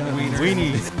 Yeah.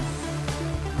 Weenies.